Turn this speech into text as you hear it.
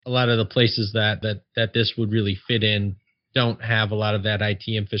a lot of the places that this would really fit in don't have a lot of that IT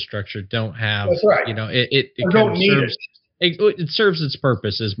infrastructure, don't have, That's right. it Or kind don't of need it. serves it serves its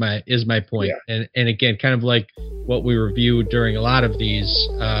purpose is my point. Yeah. And again, kind of like what we reviewed during a lot of these,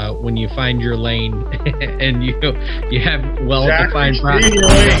 when you find your lane and you have well-defined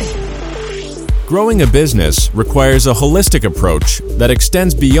processes. Growing a business requires a holistic approach that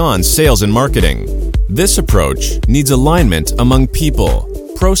extends beyond sales and marketing. This approach needs alignment among people,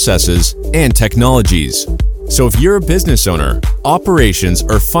 processes, and technologies. So if you're a business owner, operations,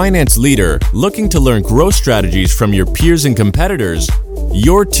 or finance leader looking to learn growth strategies from your peers and competitors,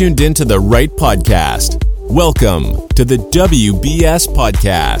 you're tuned into the right podcast. Welcome to the WBS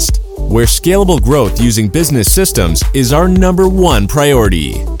Podcast, where scalable growth using business systems is our number one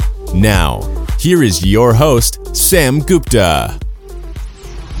priority. Now, here is your host, Sam Gupta.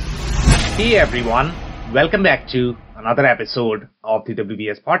 Hey everyone, welcome back to another episode of the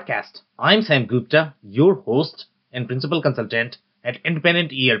WBS Podcast. I'm Sam Gupta, your host and principal consultant at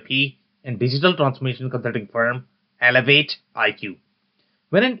independent ERP and digital transformation consulting firm Elevate IQ.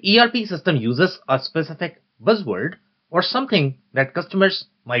 When an ERP system uses a specific buzzword or something that customers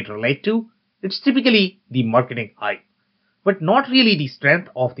might relate to, it's typically the marketing hype, but not really the strength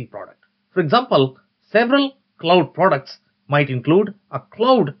of the product. For example, several cloud products might include a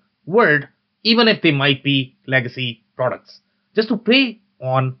cloud word even if they might be legacy products, just to prey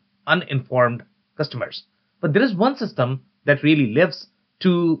on uninformed customers. But there is one system that really lives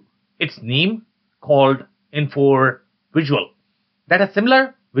to its name called InfoVisual that has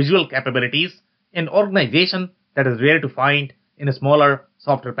similar visual capabilities, an organization that is rare to find in smaller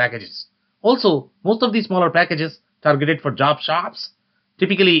software packages. Also, most of these smaller packages targeted for job shops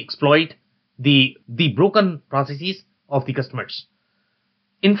typically exploit the broken processes of the customers.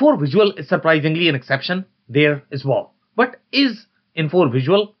 InfoVisual is surprisingly an exception there as well. But is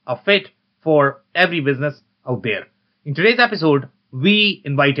InfoVisual a fit for every business out there? In today's episode, we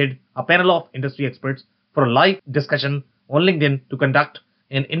invited a panel of industry experts for a live discussion on LinkedIn to conduct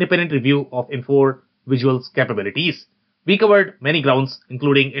an independent review of InfoVisual's capabilities. We covered many grounds,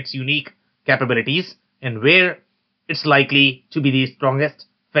 including its unique capabilities and where it's likely to be the strongest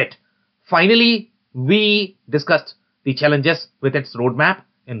fit. Finally, we discussed the challenges with its roadmap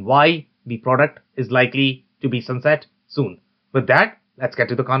and why the product is likely to be sunset soon. With that, let's get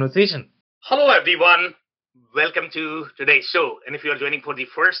to the conversation. Hello, everyone. Welcome to today's show. And if you are joining for the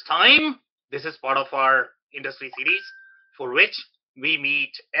first time, this is part of our industry series for which we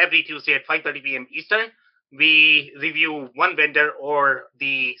meet every Tuesday at 5:30 p.m. Eastern. We review one vendor or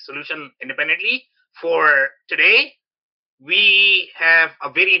the solution independently. For today, we have a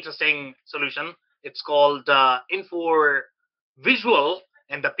very interesting solution. It's called InfoVisual,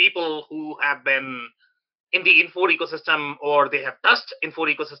 and the people who have been in the Infor ecosystem or they have touched Infor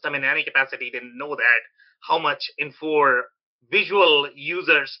ecosystem in any capacity, they know that how much InfoVisual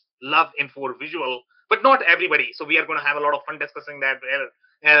users love InfoVisual, but not everybody. So we are going to have a lot of fun discussing that.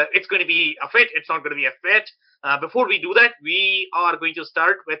 It's going to be a fit. It's not going to be a fit. Before we do that, we are going to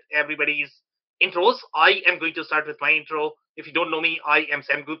start with everybody's intros. I am going to start with my intro. If you don't know me, I am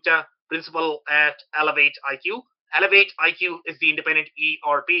Sam Gupta, principal at Elevate IQ. Elevate IQ is the independent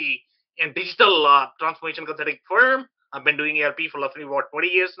ERP and digital transformation consulting firm. I've been doing ERP for roughly about 20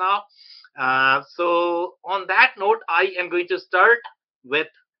 years now. So on that note, I am going to start with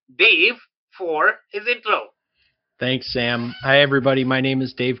Dave for his intro. Thanks, Sam. Hi, everybody. My name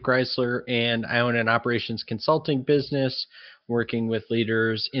is Dave Chrysler, and I own an operations consulting business working with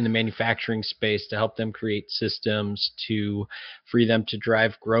leaders in the manufacturing space to help them create systems to free them to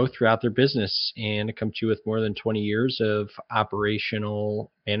drive growth throughout their business. And I come to you with more than 20 years of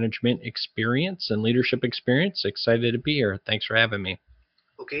operational management experience and leadership experience. Excited to be here. Thanks for having me.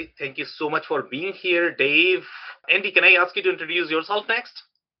 Okay, thank you so much for being here, Dave. Andy, can I ask you to introduce yourself next?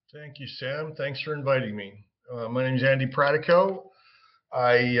 Thank you, Sam. Thanks for inviting me. My name is Andy Pratico.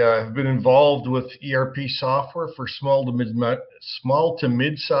 I have been involved with ERP software for small to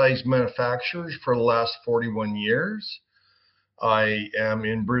mid-sized manufacturers for the last 41 years. I am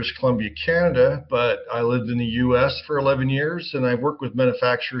in British Columbia, Canada, but I lived in the US for 11 years, and I've worked with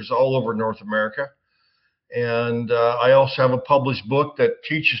manufacturers all over North America. And I also have a published book that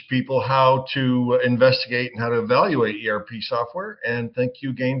teaches people how to investigate and how to evaluate ERP software. And thank you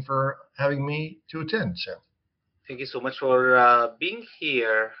again for having me to attend, Sam. Thank you so much for being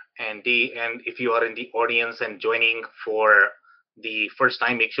here, Andy. And if you are in the audience and joining for the first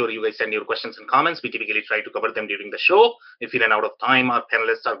time, make sure you guys send your questions and comments. We typically try to cover them during the show. If you run out of time, our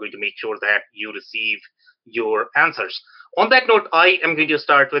panelists are going to make sure that you receive your answers. On that note, I am going to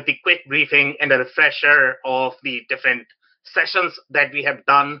start with the quick briefing and a refresher of the different sessions that we have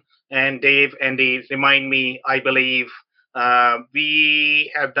done. And Dave, Andy, remind me, I believe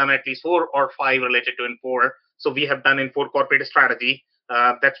we have done at least 4 or 5 related to Infor. So we have done Infor corporate strategy.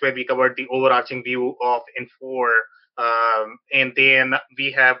 That's where we covered the overarching view of Infor. And then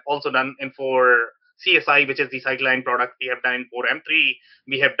we have also done Infor CSI, which is the Sightline product. We have done Infor M3.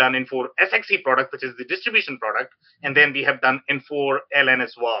 We have done Infor SXE product, which is the distribution product. And then we have done Infor LN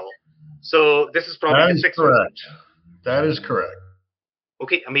as well. So this is probably That the is sixth. correct. That is correct.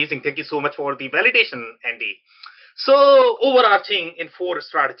 Okay, amazing. Thank you so much for the validation, Andy. So overarching Infor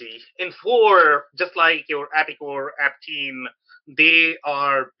strategy, Infor, just like your Appicore, Apteam, they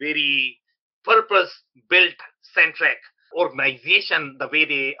are very purpose-built centric organization, the way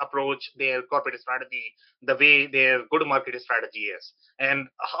they approach their corporate strategy, the way their go-to-market strategy is. And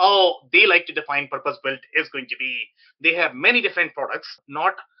how they like to define purpose-built is going to be, they have many different products.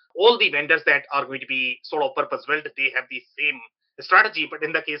 Not all the vendors that are going to be sort of purpose-built, they have the same strategy. But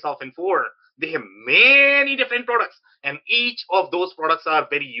in the case of Infor, they have many different products, and each of those products are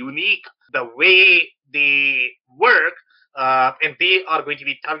very unique, the way they work, and they are going to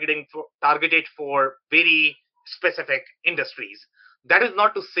be targeted for very specific industries. That is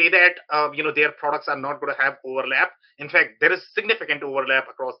not to say that their products are not going to have overlap. In fact, there is significant overlap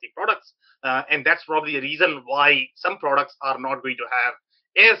across the products, and that's probably the reason why some products are not going to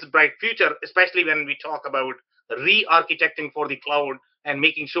have as bright future, especially when we talk about re-architecting for the cloud and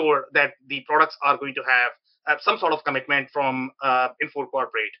making sure that the products are going to have some sort of commitment from Infor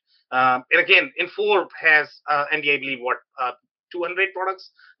Corporate. And again, Infor has, Andy, I believe, 200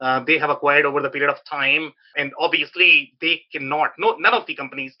 products they have acquired over the period of time. And obviously, they cannot, none of the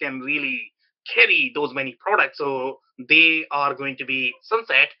companies can really carry those many products. So they are going to be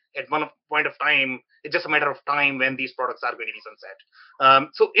sunset at one point of time. It's just a matter of time when these products are going to be sunset.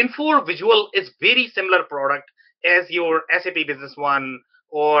 So Infor Visual is very similar product as your SAP Business One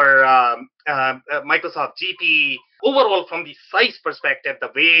or Microsoft GP. Overall, from the size perspective,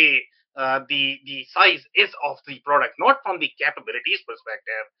 the way the size is of the product, not from the capabilities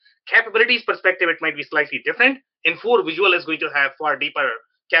perspective. Capabilities perspective, it might be slightly different. Infor Visual is going to have far deeper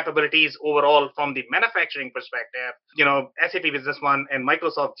capabilities overall from the manufacturing perspective. SAP Business One and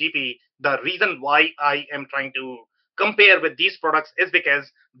Microsoft GP, the reason why I am trying to compare with these products is because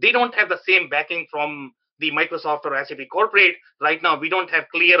they don't have the same backing from the Microsoft or SAP corporate. Right now, we don't have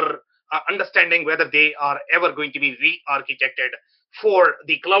clear understanding whether they are ever going to be re-architected for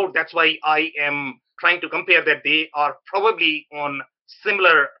the cloud. That's why I am trying to compare that they are probably on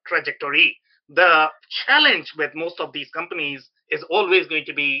similar trajectory. The challenge with most of these companies is always going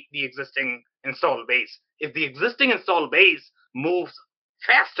to be the existing install base. If the existing install base moves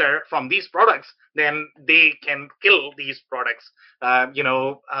faster from these products, then they can kill these products,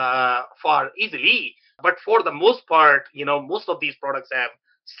 far easily. But for the most part, most of these products have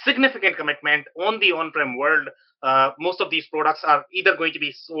significant commitment on the on-prem world. Most of these products are either going to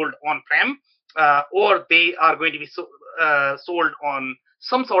be sold on-prem or they are going to be sold on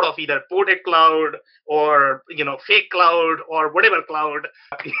some sort of either ported cloud or fake cloud or whatever cloud.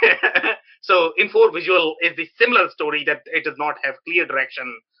 So Infor Visual is the similar story, that it does not have clear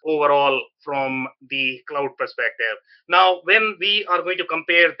direction overall from the cloud perspective. Now, when we are going to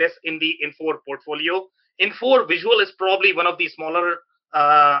compare this in the Infor portfolio, Infor Visual is probably one of the smaller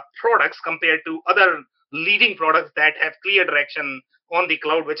products compared to other leading products that have clear direction on the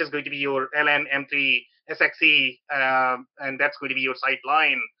cloud, which is going to be your LN, M3, SXE, and that's going to be your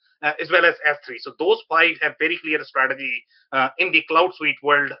Sightline, as well as S3. So those 5 have very clear strategy in the cloud suite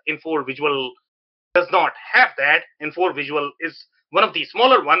world. Infor Visual does not have that. Infor Visual is one of the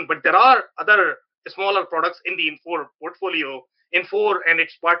smaller one, but there are other smaller products in the Infor portfolio. Infor and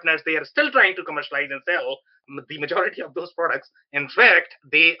its partners, they are still trying to commercialize and sell the majority of those products. In fact,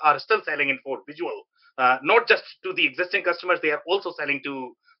 they are still selling Infor Visual. Not just to the existing customers, they are also selling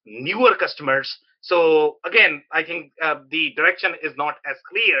to newer customers. So again, I think the direction is not as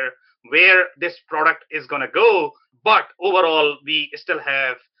clear where this product is going to go. But overall, we still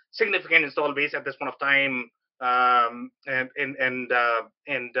have significant install base at this point of time, and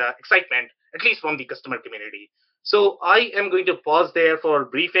excitement, at least from the customer community. So I am going to pause there for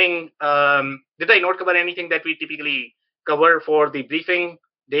briefing. Did I not cover anything that we typically cover for the briefing?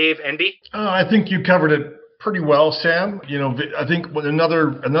 Dave, Andy? I think you covered it pretty well, Sam. I think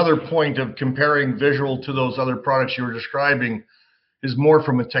another point of comparing Visual to those other products you were describing is more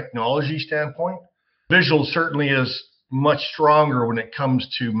from a technology standpoint. Visual certainly is much stronger when it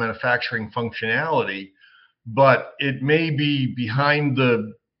comes to manufacturing functionality, but it may be behind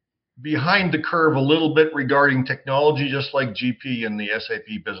the curve a little bit regarding technology, just like GP and the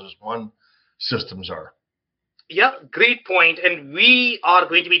SAP Business One systems are. Yeah, great point. And we are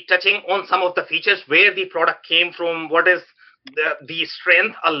going to be touching on some of the features where the product came from, what is the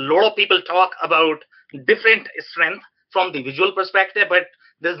strength. A lot of people talk about different strength from the visual perspective, but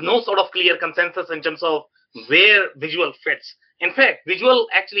there's no sort of clear consensus in terms of where visual fits. In fact, visual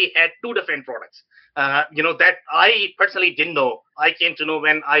actually had two different products. That I personally didn't know. I came to know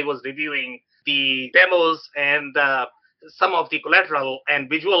when I was reviewing the demos and some of the collateral, and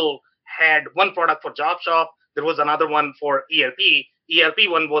visual had one product for job shop. There was another one for ERP. ERP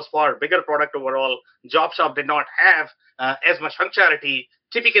one was for bigger product overall. Job shop did not have as much functionality.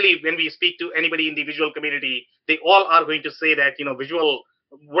 Typically, when we speak to anybody in the visual community, they all are going to say that visual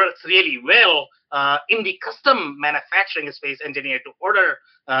works really well in the custom manufacturing space. Engineer to order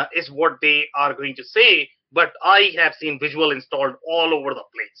is what they are going to say. But I have seen visual installed all over the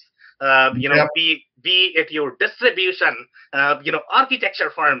place. Yep. Be it your distribution,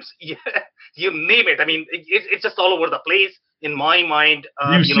 architecture firms, you name it. I mean, it's just all over the place. In my mind,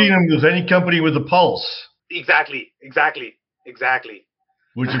 You've seen them with any company with a pulse. Exactly.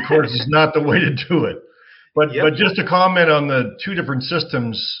 Which, of course, is not the way to do it. But Yep. but just to comment on the two different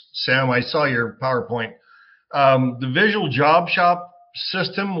systems, Sam, I saw your PowerPoint. The Visual Job Shop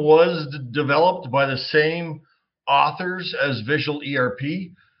system was developed by the same authors as Visual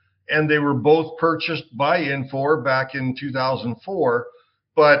ERP, and they were both purchased by Infor back in 2004.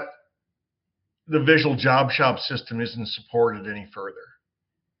 But the Visual Job Shop system isn't supported any further.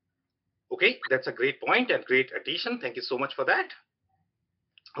 Okay, that's a great point and great addition. Thank you so much for that.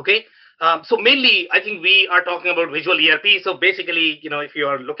 Okay, so mainly I think we are talking about Visual ERP. So basically, if you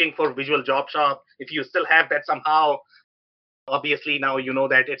are looking for Visual Job Shop, if you still have that somehow, obviously now you know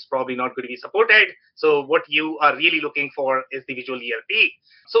that it's probably not going to be supported. So what you are really looking for is the Visual ERP.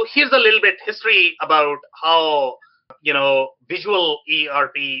 So here's a little bit history about how Visual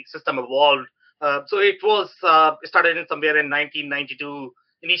ERP system evolved. So it was started in somewhere in 1992.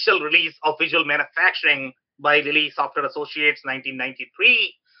 Initial release of Visual Manufacturing by Lilly Software Associates,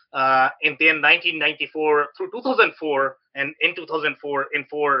 1993. And then 1994 through 2004, and in 2004,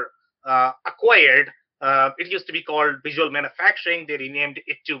 Infor acquired. It used to be called Visual Manufacturing. They renamed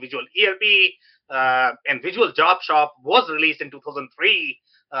it to Visual ERP. And Visual Job Shop was released in 2003.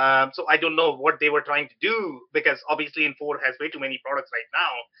 So I don't know what they were trying to do, because obviously Infor has way too many products right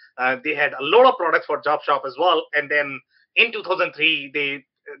now. They had a lot of products for Job Shop as well. And then in 2003, they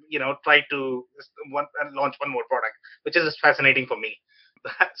tried to launch one more product, which is just fascinating for me.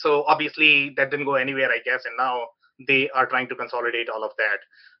 So obviously that didn't go anywhere, I guess. And now they are trying to consolidate all of that.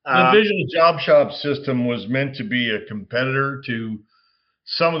 The Visual Job Shop system was meant to be a competitor to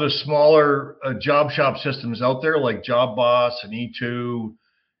some of the smaller job shop systems out there, like JobBoss and E2.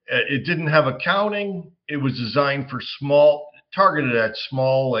 It didn't have accounting. It was designed for targeted at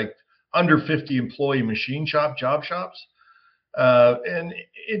small, like under 50 employee machine shop job shops. And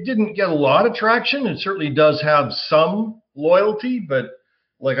it didn't get a lot of traction. It certainly does have some loyalty, but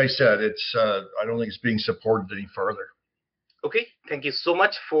like I said, I don't think it's being supported any further. Okay, thank you so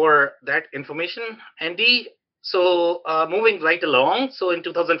much for that information, Andy. So moving right along, so in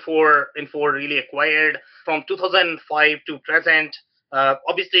 2004, Infor really acquired. From 2005 to present.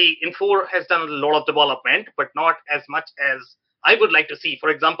 Obviously, Infor has done a lot of development, but not as much as I would like to see. For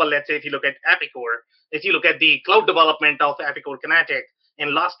example, let's say if you look at Epicor, if you look at the cloud development of Epicor Kinetic,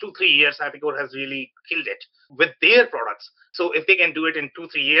 in last 2-3 years, Epicor has really killed it with their products. So if they can do it in 2-3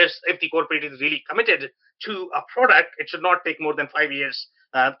 years, if the corporate is really committed to a product, it should not take more than 5 years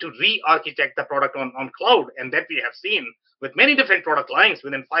to re-architect the product on cloud. And that we have seen with many different product lines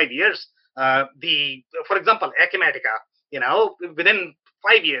within 5 years. For example, Acumatica, within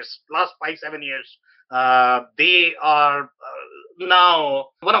 5 years, last 5-7 years, they are now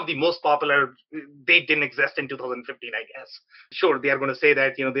one of the most popular. They didn't exist in 2015, I guess. Sure, they are going to say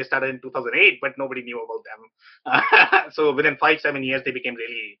that they started in 2008, but nobody knew about them. So within 5-7 years, they became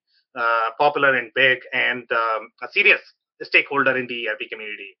really popular and big, and a serious stakeholder in the ERP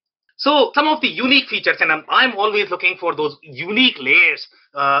community. So some of the unique features, and I'm always looking for those unique layers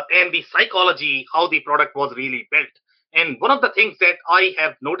and the psychology, how the product was really built. And one of the things that I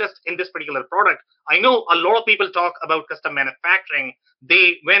have noticed in this particular product, I know a lot of people talk about custom manufacturing.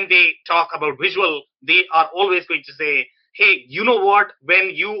 When they talk about visual, they are always going to say, hey, you know what? When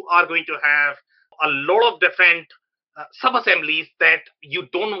you are going to have a lot of different sub-assemblies that you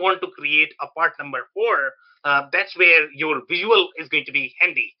don't want to create a part number for, that's where your visual is going to be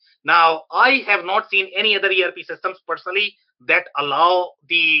handy. Now, I have not seen any other ERP systems personally that allow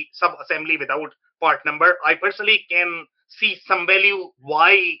the sub-assembly without part number. I personally can see some value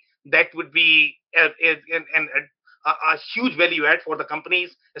why that would be a huge value add for the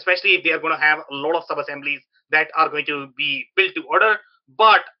companies, especially if they are going to have a lot of sub-assemblies that are going to be built to order.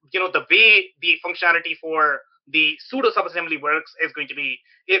 But the way the functionality for the pseudo subassembly works is going to be,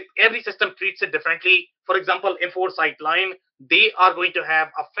 if every system treats it differently. For example, in Foresight line, they are going to have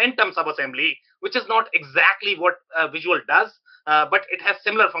a phantom subassembly, which is not exactly what Visual does, but it has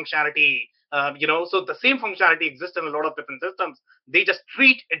similar functionality. So the same functionality exists in a lot of different systems. They just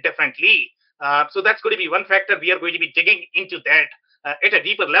treat it differently. So that's going to be one factor. We are going to be digging into that at a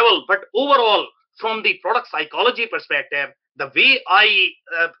deeper level. But overall, from the product psychology perspective, the way I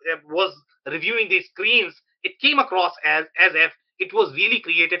was reviewing these screens, it came across as if it was really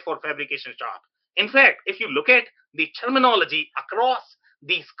created for fabrication shop. In fact, if you look at the terminology across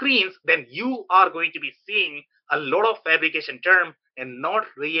the screens, then you are going to be seeing a lot of fabrication term and not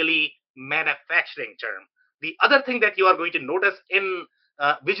really manufacturing term. The other thing that you are going to notice in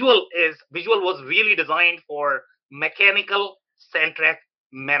Visual is Visual was really designed for mechanical centric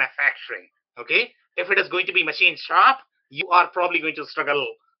manufacturing. Okay, if it is going to be machine shop, you are probably going to struggle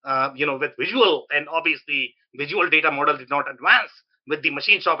with Visual, and obviously Visual data model did not advance with the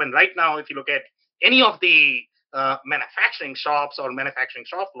machine shop. And right now, if you look at any of the manufacturing shops or manufacturing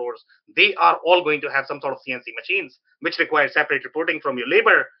shop floors, they are all going to have some sort of CNC machines, which require separate reporting from your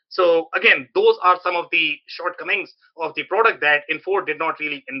labor. So again, those are some of the shortcomings of the product that Infor did not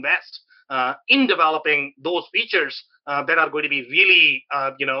really invest in developing those features that are going to be really,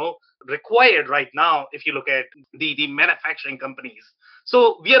 required right now if you look at the manufacturing companies.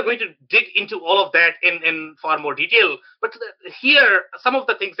 So we are going to dig into all of that in far more detail. But here, some of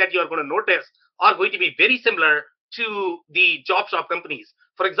the things that you are going to notice are going to be very similar to the job shop companies.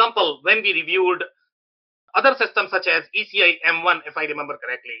 For example, when we reviewed other systems such as ECI M1, if I remember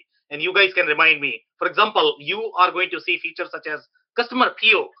correctly, and you guys can remind me, for example, you are going to see features such as customer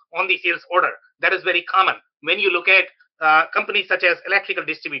PO on the sales order. That is very common. When you look at companies such as electrical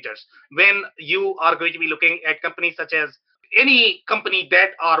distributors, when you are going to be looking at companies such as any company that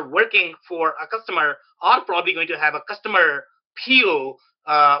are working for a customer, are probably going to have a customer PO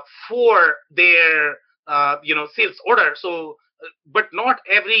for their sales order. So but not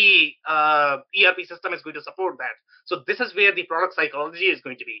every ERP system is going to support that. So this is where the product psychology is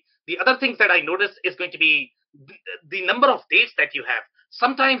going to be. The other things that I noticed is going to be the number of dates that you have.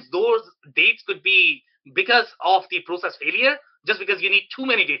 Sometimes those dates could be because of the process failure, just because you need too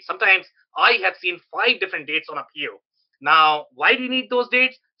many dates. Sometimes I have seen 5 different dates on a PO. Now, why do you need those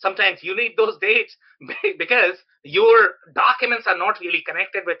dates? Sometimes you need those dates because your documents are not really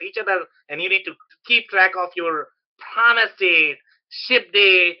connected with each other, and you need to keep track of your promise date, ship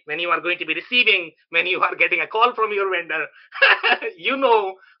date, when you are going to be receiving, when you are getting a call from your vendor. You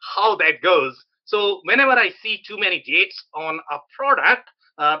know how that goes. So whenever I see too many dates on a product,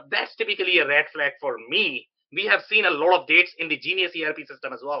 that's typically a red flag for me. We have seen a lot of dates in the Genius ERP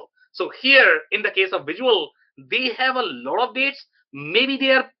system as well. So here, in the case of Visual, they have a lot of dates. Maybe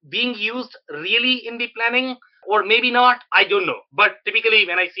they are being used really in the planning, or maybe not. I don't know. But typically,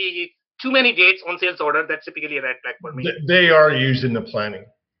 when I see too many dates on sales order, that's typically a red flag for me. They are used in the planning.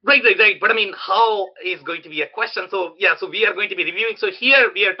 Right. But I mean, how is going to be a question? So yeah, so we are going to be reviewing. So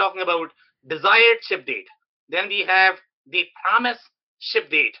here we are talking about desired ship date. Then we have the promise ship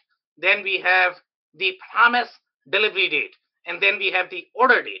date. Then we have the promise delivery date. And then we have the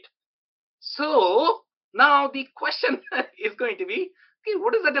order date. So now the question is going to be, okay,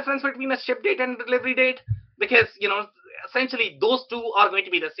 what is the difference between a ship date and a delivery date? Because, essentially those two are going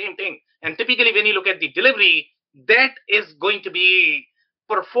to be the same thing. And typically when you look at the delivery, that is going to be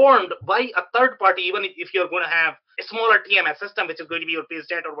performed by a third party. Even if you're going to have a smaller TMS system, which is going to be your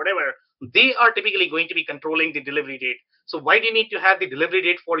PageJet or whatever, they are typically going to be controlling the delivery date. So why do you need to have the delivery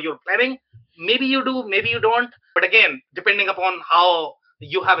date for your planning? Maybe you do, maybe you don't. But again, depending upon how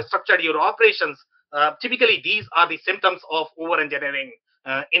you have structured your operations, typically these are the symptoms of over-engineering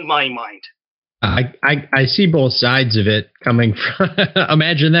in my mind. I see both sides of it coming from,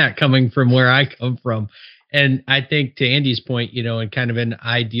 imagine that coming from where I come from. And I think to Andy's point, in kind of an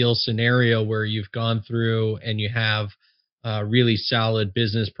ideal scenario where you've gone through and you have a really solid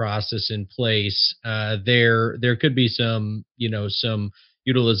business process in place, there could be some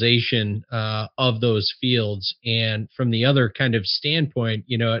utilization of those fields. And from the other kind of standpoint,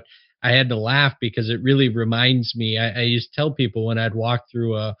 I had to laugh because it really reminds me, I used to tell people when I'd walk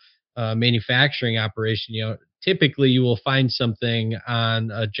through a manufacturing operation, typically you will find something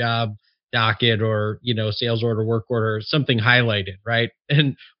on a job docket or, sales order, work order, something highlighted, right?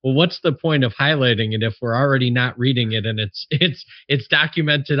 And well, what's the point of highlighting it if we're already not reading it and it's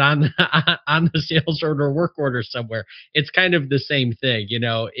documented on the sales order, work order somewhere? It's kind of the same thing,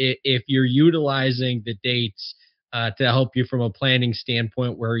 if you're utilizing the dates to help you from a planning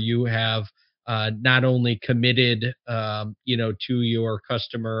standpoint where you have not only committed, to your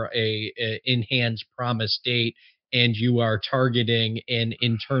customer a in-hands promise date, and you are targeting an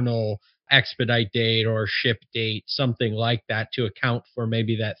internal expedite date or ship date, something like that, to account for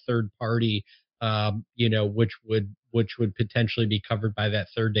maybe that third party, which would potentially be covered by that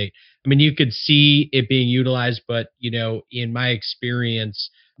third date. I mean, you could see it being utilized, but in my experience,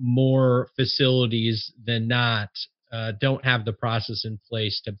 more facilities than not don't have the process in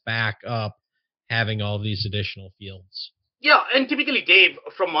place to back up having all these additional fields. Yeah, and typically, Dave,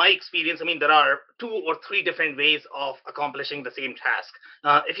 from my experience, I mean, there are 2 or 3 different ways of accomplishing the same task.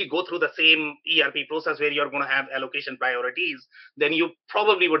 If you go through the same ERP process where you're going to have allocation priorities, then you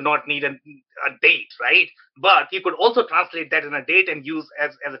probably would not need a date, right? But you could also translate that in a date and use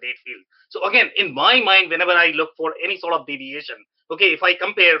as a date field. So again, in my mind, whenever I look for any sort of deviation, okay, if I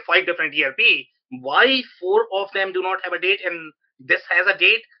compare 5 different ERP, why 4 of them do not have a date and this has a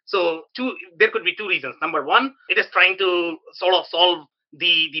date? So there could be 2 reasons. Number one, it is trying to sort of solve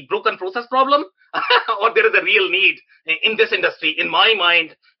the broken process problem, or there is a real need in this industry. In my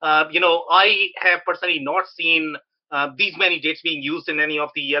mind, I have personally not seen these many dates being used in any of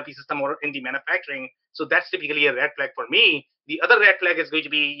the ERP system or in the manufacturing. So that's typically a red flag for me. The other red flag is going to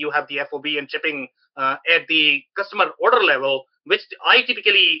be you have the FOB and shipping at the customer order level, which I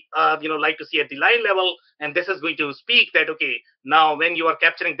typically like to see at the line level. And this is going to speak that, okay, now when you are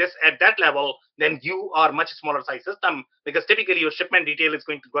capturing this at that level, then you are much smaller size system, because typically your shipment detail is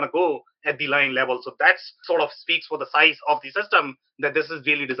going to go at the line level. So that sort of speaks for the size of the system, that this is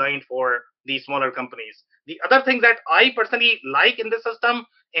really designed for the smaller companies. The other thing that I personally like in this system,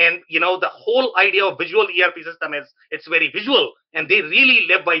 and the whole idea of visual ERP system, is it's very visual, and they really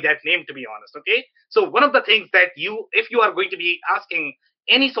live by that name, to be honest. Okay, so one of the things that if you are going to be asking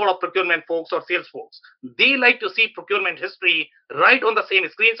any sort of procurement folks or sales folks, they like to see procurement history right on the same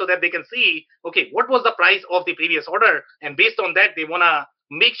screen, so that they can see, okay, what was the price of the previous order, and based on that, they want to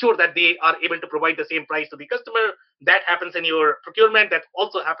make sure that they are able to provide the same price to the customer. That happens in your procurement. That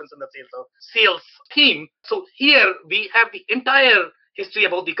also happens in the sales team. So here we have the entire history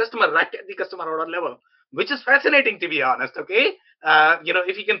about the customer right at the customer order level, which is fascinating, to be honest. Okay,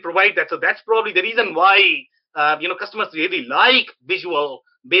 if you can provide that, so that's probably the reason why customers really like visual,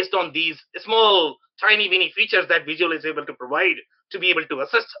 based on these small, tiny, mini features that visual is able to provide to be able to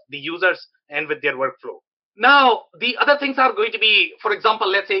assist the users and with their workflow. Now, the other things are going to be, for example,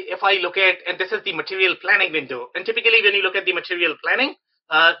 let's say if I look at, and this is the material planning window, and typically when you look at the material planning,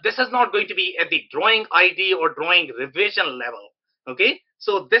 this is not going to be at the drawing ID or drawing revision level. Okay,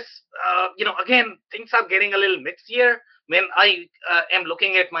 so this, again, things are getting a little mixed here. When I am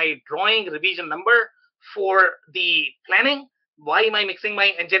looking at my drawing revision number for the planning, why am I mixing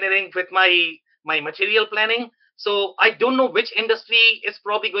my engineering with my material planning? So I don't know which industry is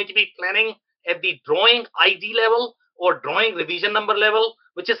probably going to be planning at the drawing ID level or drawing revision number level,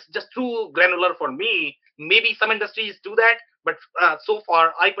 which is just too granular for me. Maybe some industries do that, but so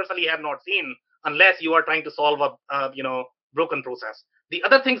far I personally have not seen, unless you are trying to solve a broken process. The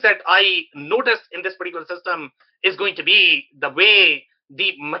other things that I noticed in this particular system is going to be the way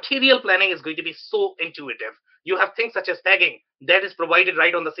the material planning is going to be so intuitive. You have things such as tagging that is provided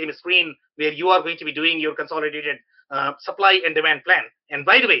right on the same screen, where you are going to be doing your consolidated supply and demand plan. And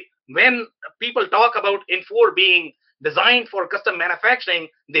by the way, when people talk about Infor being designed for custom manufacturing,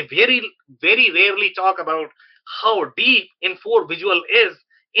 they very, very rarely talk about how deep Infor visual is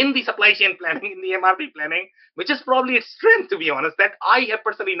in the supply chain planning, in the MRP planning, which is probably its strength, to be honest, that I have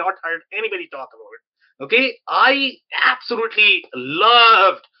personally not heard anybody talk about. Okay, I absolutely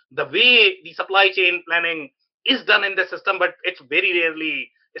loved the way the supply chain planning is done in the system, but it's very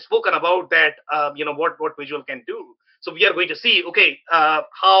rarely spoken about that, what visual can do. So we are going to see, okay,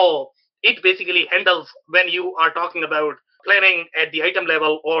 how it basically handles when you are talking about planning at the item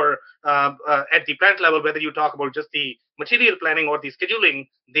level or at the plant level, whether you talk about just the material planning or the scheduling,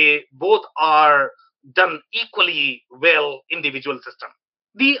 they both are done equally well in the visual system.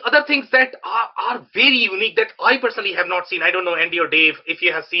 The other things that are very unique that I personally have not seen, I don't know, Andy or Dave, if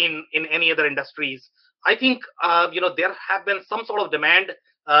you have seen in any other industries, I think, there have been some sort of demand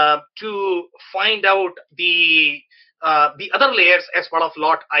to find out the other layers as part of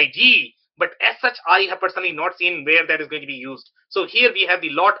lot ID. But as such, I have personally not seen where that is going to be used. So here we have the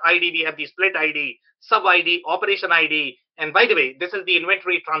lot ID, we have the split ID, sub ID, operation ID. And by the way, this is the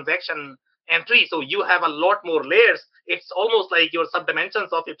inventory transaction entry. So you have a lot more layers. It's almost like your sub-dimensions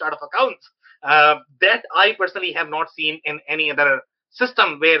of your chart of accounts that I personally have not seen in any other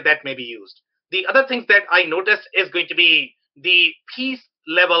system where that may be used. The other things that I noticed is going to be the piece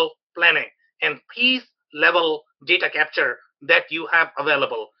level planning and piece level data capture that you have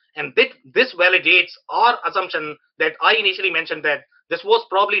available. And this validates our assumption that I initially mentioned, that this was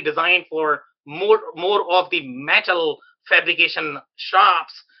probably designed for more of the metal fabrication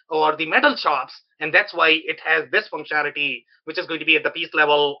shops or the metal shops, and that's why it has this functionality, which is going to be at the piece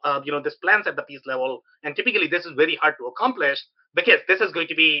level. This plans at the piece level, and typically this is very hard to accomplish because this is going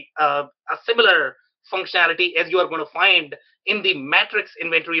to be a similar functionality as you are going to find in the matrix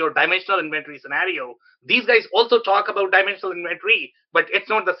inventory or dimensional inventory scenario. These guys also talk about dimensional inventory, but it's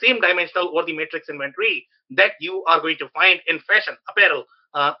not the same dimensional or the matrix inventory that you are going to find in fashion, apparel,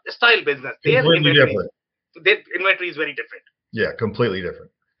 style business. Completely different. Their inventory is very different. Yeah, completely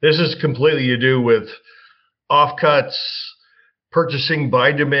different. This is completely to do with offcuts, purchasing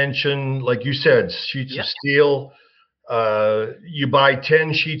by dimension, like you said, sheets of steel. You buy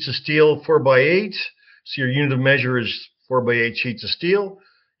 10 sheets of steel 4x8, so your unit of measure is 4x8 sheets of steel.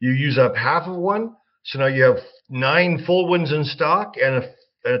 You use up half of one, so now you have 9 full ones in stock and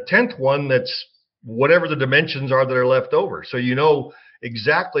a 10th one that's whatever the dimensions are that are left over. So you know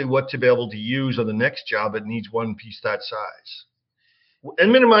exactly what to be able to use on the next job that needs one piece that size.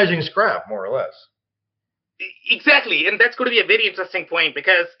 And minimizing scrap, more or less. Exactly. And that's going to be a very interesting point,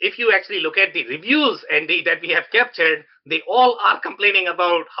 because if you actually look at the reviews, Andy, that we have captured, they all are complaining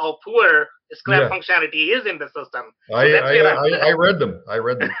about how poor scrap functionality is in the system. So I read them.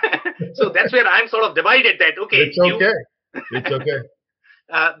 So that's where I'm sort of divided that, okay. It's okay. It's okay.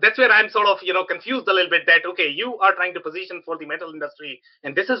 That's where I'm sort of, confused a little bit that, okay, you are trying to position for the metal industry.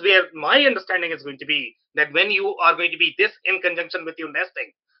 And this is where my understanding is going to be that when you are going to be this in conjunction with your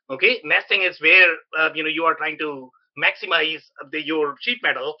nesting, okay, nesting is where, you are trying to maximize your sheet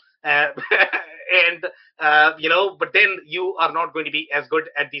metal. But then you are not going to be as good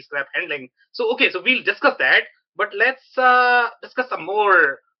at the scrap handling. So, okay, so we'll discuss that, but let's discuss some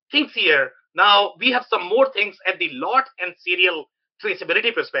more things here. Now, we have some more things at the lot and serial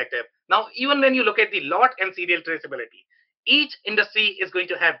traceability perspective. Now, even when you look at the lot and serial traceability, each industry is going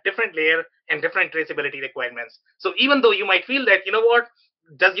to have different layer and different traceability requirements. So even though you might feel that,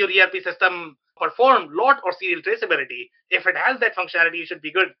 does your ERP system perform lot or serial traceability? If it has that functionality, it should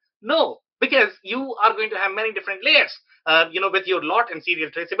be good. No, because you are going to have many different layers, with your lot and serial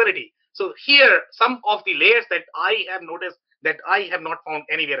traceability. So here, some of the layers that I have noticed that I have not found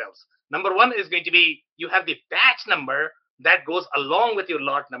anywhere else. Number one is going to be, you have the batch number that goes along with your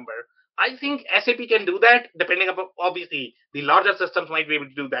lot number. I think SAP can do that, depending upon, obviously, the larger systems might be able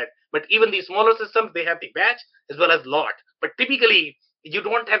to do that. But even the smaller systems, they have the batch as well as lot. But typically, you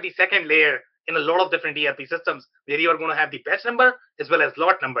don't have the second layer in a lot of different ERP systems where you are going to have the batch number as well as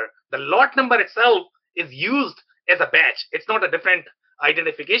lot number. The lot number itself is used as a batch. It's not a different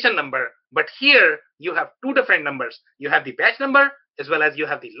identification number. But here, you have two different numbers. You have the batch number as well as you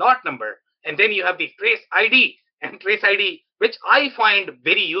have the lot number. And then you have the trace ID. And trace ID, which I find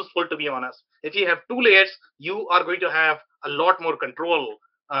very useful, to be honest. If you have two layers, you are going to have a lot more control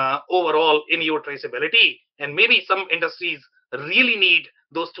overall in your traceability. And maybe some industries really need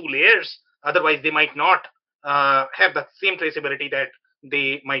those two layers. Otherwise, they might not have the same traceability that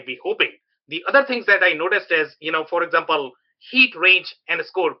they might be hoping. The other things that I noticed is, for example, heat range and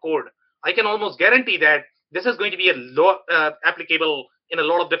score code. I can almost guarantee that this is going to be applicable in a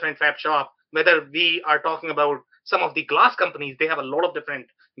lot of different fab shop. Whether we are talking about some of the glass companies, they have a lot of different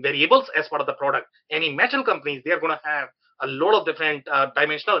variables as part of the product. Any metal companies, they are going to have a lot of different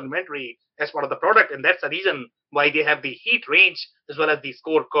dimensional inventory as part of the product. And that's the reason why they have the heat range as well as the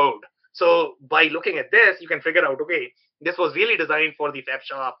score code. So by looking at this, you can figure out, okay, this was really designed for the fab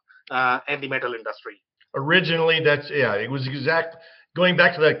shop and the metal industry. Originally, it was going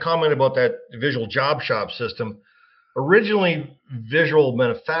back to that comment about that visual job shop system. Originally, visual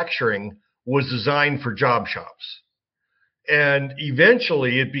manufacturing was designed for job shops, and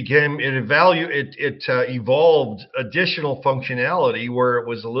eventually it evolved additional functionality where it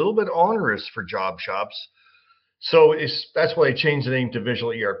was a little bit onerous for job shops. So that's why they changed the name to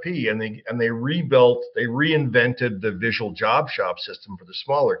Visual ERP, and they reinvented the visual job shop system for the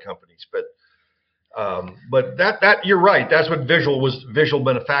smaller companies. But that you're right. That's what visual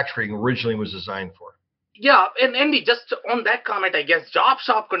manufacturing originally was designed for. Yeah, and Andy, just on that comment, I guess job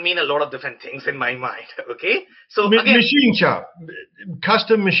shop could mean a lot of different things in my mind. Okay, so again, machine shop,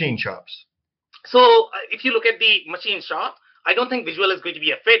 custom machine shops. So if you look at the machine shop, I don't think visual is going to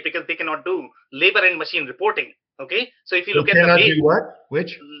be a fit because they cannot do labor and machine reporting. Okay, so if you look at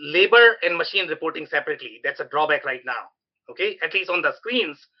which labor and machine reporting separately, that's a drawback right now. Okay, at least on the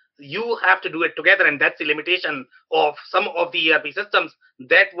screens, you have to do it together, and that's the limitation of some of the ERP systems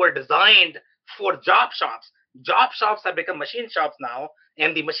that were designed for job shops. Job shops have become machine shops now,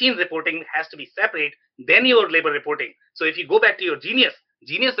 and the machine reporting has to be separate than your labor reporting. So if you go back to your Genius,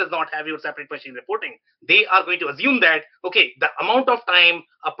 Genius does not have your separate machine reporting. They are going to assume that, okay, the amount of time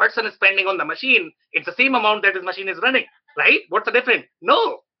a person is spending on the machine, it's the same amount that his machine is running, right? What's the difference?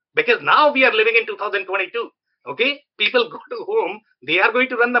 No, because now we are living in 2022. Okay, people go to home, they are going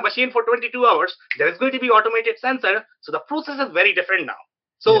to run the machine for 22 hours. There is going to be automated sensor. So the process is very different now.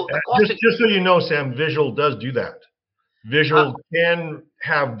 So yeah, the cost just so you know, Sam, Visual does do that. Visual can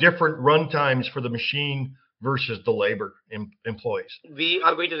have different run times for the machine versus the labor employees. We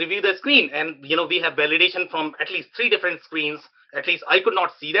are going to review the screen, and we have validation from at least 3 different screens. At least I could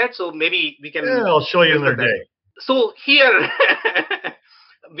not see that, so maybe we can. Yeah, I'll show you another day. So here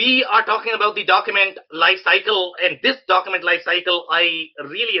we are talking about the document lifecycle, and this document lifecycle I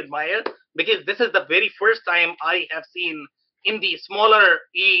really admire because this is the very first time I have seen in the smaller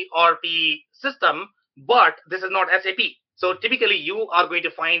ERP system, but this is not SAP. So typically you are going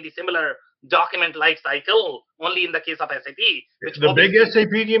to find the similar document lifecycle only in the case of SAP. The big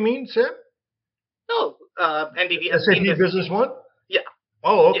SAP, do you mean, Sam? No, Andy, we have SAP seen this. Business One? Yeah.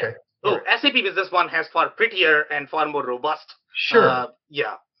 Oh, okay. Yeah. Oh, right. SAP Business One has far prettier and far more robust. Sure.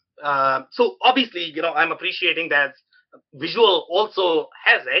 Yeah. So obviously, I'm appreciating that Visual also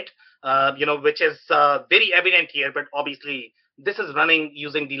has it, which is very evident here. But obviously, this is running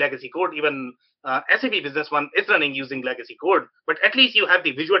using the legacy code. Even SAP Business One is running using legacy code. But at least you have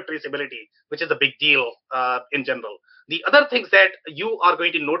the visual traceability, which is a big deal in general. The other things that you are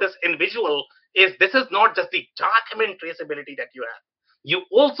going to notice in Visual is this is not just the document traceability that you have. You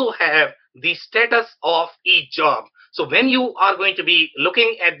also have the status of each job. So when you are going to be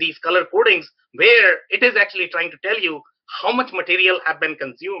looking at these color codings, where it is actually trying to tell you how much material have been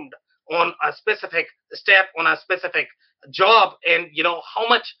consumed on a specific step, on a specific job, and how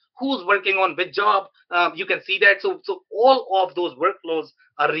much, who's working on which job, you can see that. So all of those workflows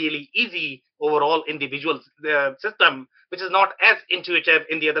are really easy overall in the Visual system, which is not as intuitive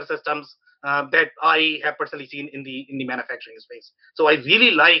in the other systems that I have personally seen in the manufacturing space. So I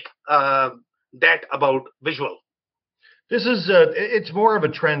really like that about Visual. This is it's more of a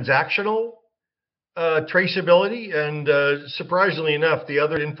transactional traceability, and surprisingly enough, the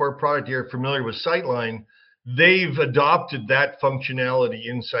other Infor product you're familiar with, Sightline, they've adopted that functionality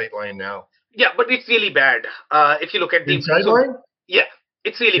in Sightline now. Yeah, but it's really bad. If you look at the Sightline, yeah,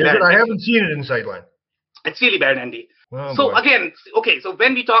 it's really bad. I haven't seen it in Sightline. It's really bad, Andy. Oh, so boy. Again, okay, so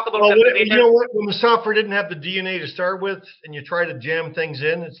when we talk about you know what? When the software didn't have the DNA to start with, and you try to jam things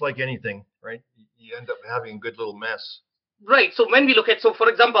in, it's like anything, right? You end up having a good little mess. Right. So when we look at, for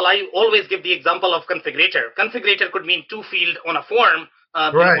example, I always give the example of configurator. Configurator could mean 2 field on a form,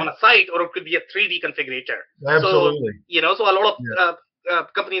 right, on a site, or it could be a 3D configurator. Absolutely. So a lot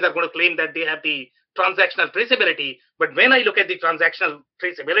of companies are going to claim that they have the transactional traceability. But when I look at the transactional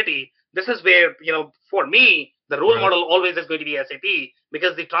traceability, this is where, for me, the role model always is going to be SAP,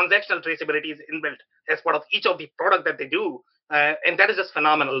 because the transactional traceability is inbuilt as part of each of the product that they do. And that is just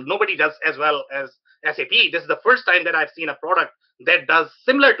phenomenal. Nobody does as well as SAP. This is the first time that I've seen a product that does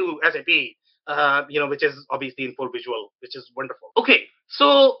similar to SAP, which is obviously in full Visual, which is wonderful. Okay,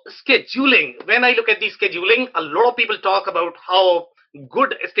 so scheduling. When I look at the scheduling, a lot of people talk about how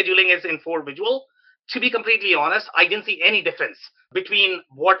good scheduling is in full Visual. To be completely honest, I didn't see any difference between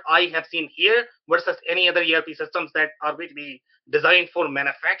what I have seen here versus any other ERP systems that are going to be designed for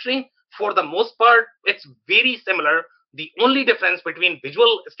manufacturing. For the most part, it's very similar. The only difference between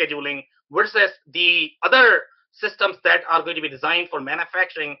Visual scheduling versus the other systems that are going to be designed for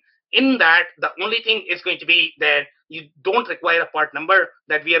manufacturing, in that the only thing is going to be that you don't require a part number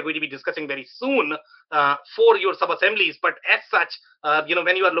that we are going to be discussing very soon for your sub-assemblies. But as such,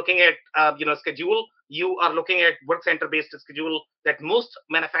 when you are looking at, schedule, you are looking at work center-based schedule that most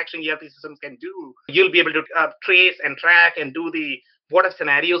manufacturing ERP systems can do. You'll be able to trace and track and do the what-if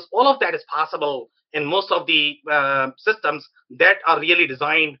scenarios. All of that is possible in most of the systems that are really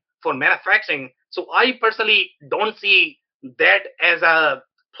designed for manufacturing. So I personally don't see that as a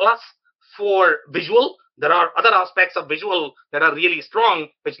plus for Visual. There are other aspects of Visual that are really strong,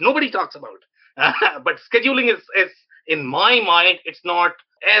 which nobody talks about. But scheduling is, in my mind, it's not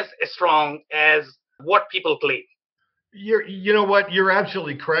as strong as what people claim. You know what? You're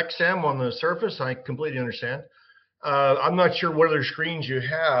absolutely correct, Sam, on the surface. I completely understand. I'm not sure what other screens you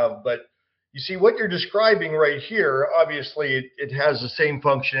have, but you see what you're describing right here. Obviously, it has the same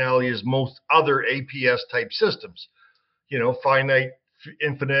functionality as most other APS type systems. Finite,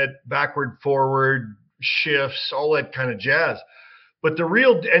 infinite, backward, forward, shifts, all that kind of jazz. But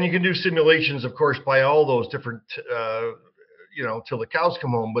and you can do simulations, of course, by all those different, till the cows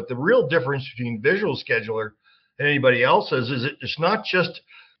come home. But the real difference between Visual Scheduler and anybody else's is it's not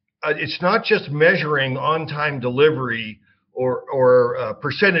just measuring on-time delivery or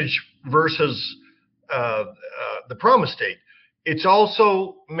percentage versus the promise date. It's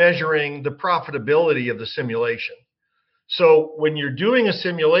also measuring the profitability of the simulation. So when you're doing a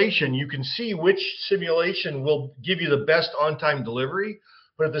simulation, you can see which simulation will give you the best on-time delivery,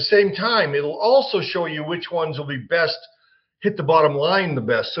 but at the same time, it'll also show you which ones will be best, hit the bottom line the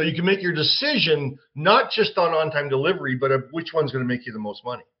best. So you can make your decision not just on-time delivery, but of which one's going to make you the most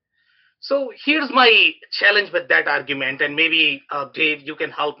money. So here's my challenge with that argument, and maybe Dave, you can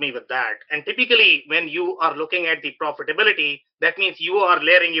help me with that. And typically, when you are looking at the profitability, that means you are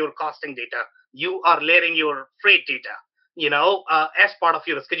layering your costing data, you are layering your freight data, as part of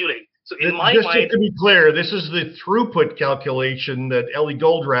your scheduling. So in my just mind, to be clear, this is the throughput calculation that Ellie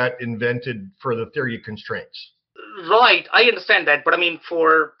Goldratt invented for the theory of constraints. right, I understand that, but I mean,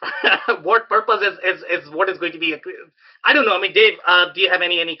 for what purpose is what is going to be? I don't know. I mean, Dave, do you have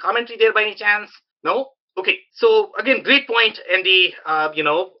any commentary there by any chance? No. Okay. So again, great point, Andy.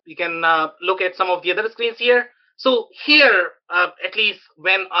 You can look at some of the other screens here. So here, at least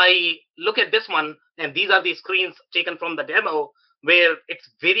when I look at this one, and these are the screens taken from the demo, where it's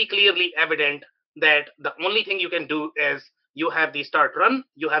very clearly evident that the only thing you can do is you have the start run,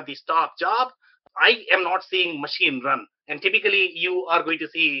 you have the stop job. I am not seeing machine run. And typically you are going to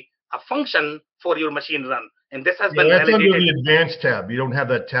see a function for your machine run. And this has been that's validated. under the advanced tab. You don't have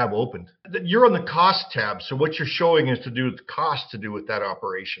that tab opened. You're on the cost tab. So what you're showing is to do with the cost to do with that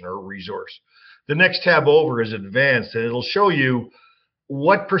operation or resource. The next tab over is advanced, and it'll show you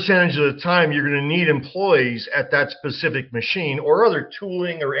what percentage of the time you're going to need employees at that specific machine or other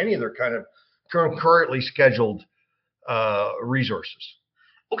tooling or any other kind of currently scheduled resources.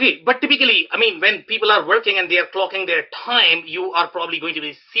 Okay, but typically, I mean, when people are working and they are clocking their time, you are probably going to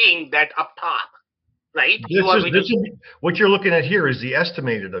be seeing that up top, right? What you're looking at here is the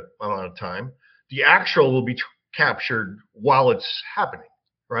estimated amount of time. The actual will be captured while it's happening,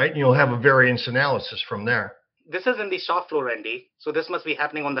 right? And you'll have a variance analysis from there. This is in the shop floor, Andy. So this must be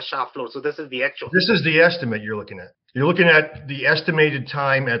happening on the shop floor. So this is the actual. This is the estimate you're looking at. You're looking at the estimated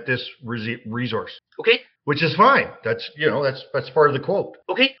time at this resource. Okay. Which is fine. That's part of the quote.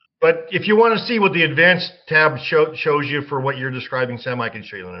 Okay. But if you want to see what the advanced tab shows you for what you're describing, Sam, I can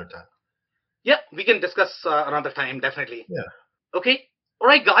show you another time. Yeah, we can discuss another time, definitely. Yeah. Okay. All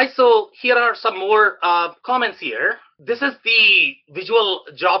right, guys. So here are some more comments here. This is the visual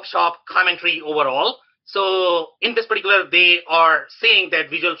job shop commentary overall. So in this particular, they are saying that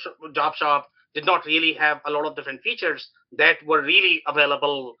Visual Job Shop did not really have a lot of different features that were really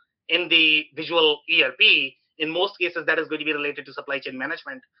available in the Visual ERP. In most cases, that is going to be related to supply chain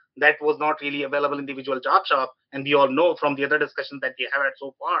management. That was not really available in the Visual Job Shop. And we all know from the other discussions that we have had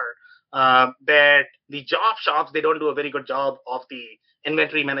so far that the job shops, they don't do a very good job of the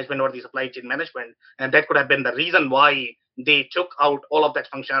inventory management or the supply chain management. And that could have been the reason why they took out all of that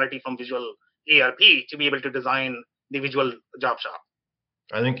functionality from Visual ERP to be able to design the Visual Job Shop.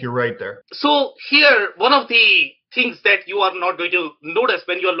 I think you're right there. So here, one of the things that you are not going to notice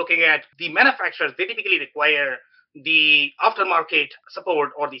when you're looking at the manufacturers, they typically require the aftermarket support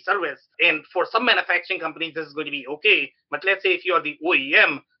or the service. And for some manufacturing companies, this is going to be okay. But let's say if you are the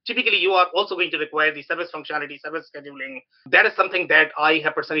OEM, typically you are also going to require the service functionality, service scheduling. That is something that I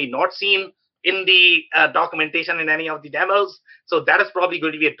have personally not seen in the documentation in any of the demos. So that is probably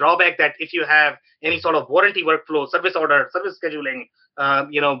going to be a drawback, that if you have any sort of warranty workflow, service order, service scheduling,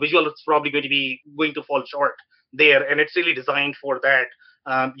 Visual is probably going to fall short there. And it's really designed for that,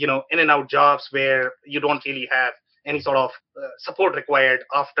 in and out jobs where you don't really have any sort of support required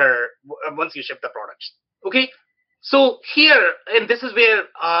after once you ship the products. Okay. So here, and this is where,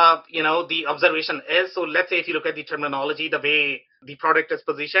 the observation is. So let's say if you look at the terminology, the way the product is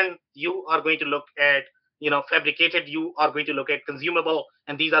positioned, you are going to look at, fabricated, you are going to look at consumable,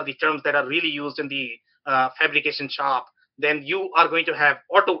 and these are the terms that are really used in the fabrication shop. Then you are going to have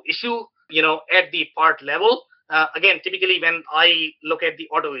auto issue, at the part level. Again, typically when I look at the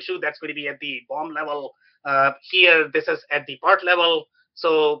auto issue, that's going to be at the BOM level. Here, this is at the part level.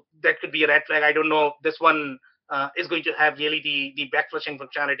 So that could be a red flag. I don't know. This one is going to have really the backflushing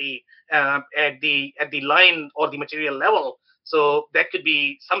functionality at the line or the material level. So that could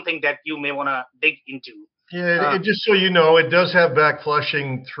be something that you may want to dig into. Yeah, just so you know, it does have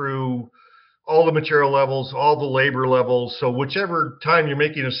backflushing through all the material levels, all the labor levels. So whichever time you're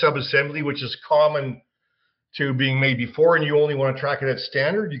making a sub-assembly, which is common to being made before, and you only want to track it at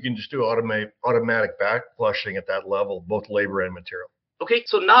standard, you can just do automatic backflushing at that level, both labor and material. Okay,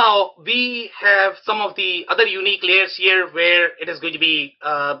 so now we have some of the other unique layers here where it is going to be,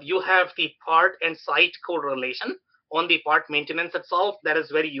 you have the part and site correlation on the part maintenance itself. That is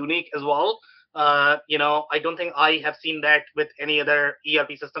very unique as well. I don't think I have seen that with any other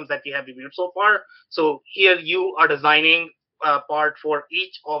ERP systems that we have reviewed so far. So here you are designing a part for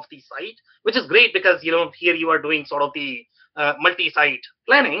each of the site, which is great because here you are doing sort of the multi-site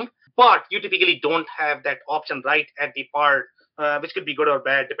planning, but you typically don't have that option right at the part, which could be good or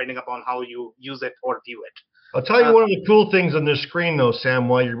bad depending upon how you use it or view it. I'll tell you one of the cool things on this screen, though, Sam.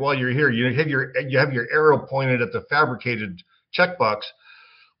 While you're here, you have your arrow pointed at the fabricated checkbox.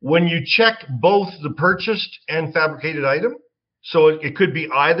 When you check both the purchased and fabricated item, so it could be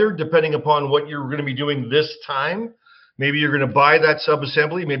either, depending upon what you're going to be doing this time. Maybe you're going to buy that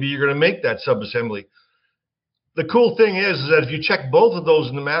subassembly. Maybe you're going to make that subassembly. The cool thing is that if you check both of those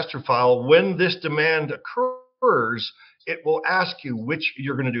in the master file, when this demand occurs, it will ask you which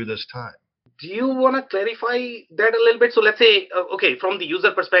you're going to do this time. Do you want to clarify that a little bit? So let's say, okay, from the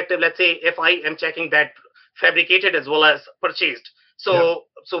user perspective, let's say if I am checking that fabricated as well as purchased. So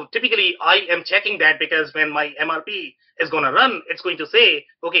typically I am checking that because when my MRP is going to run, it's going to say,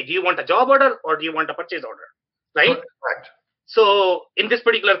 okay, do you want a job order or do you want a purchase order? Right? Correct. So in this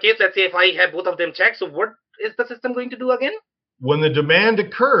particular case, let's say if I have both of them checked, so what is the system going to do again? When the demand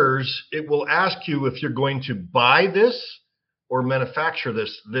occurs, it will ask you if you're going to buy this or manufacture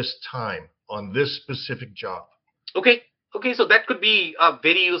this time on this specific job. Okay, so that could be a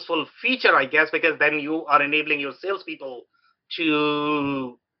very useful feature, I guess, because then you are enabling your salespeople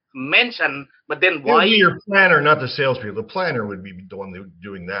to mention, but then why? It would be your planner, not the salespeople. The planner would be the one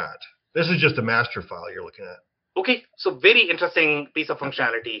doing that. This is just a master file you're looking at. Okay, so very interesting piece of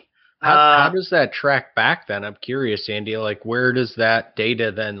functionality. How does that track back then? I'm curious, Andy. Like, where does that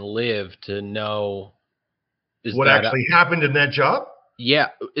data then live to know what actually happened in that job? Yeah,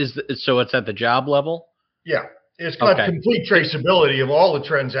 so it's at the job level? Yeah, it's got complete traceability of all the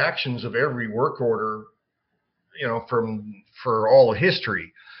transactions of every work order, for all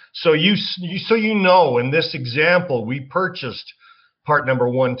history. So you know, in this example, we purchased part number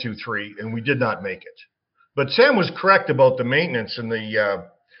 1, 2, 3, and we did not make it. But Sam was correct about the maintenance and the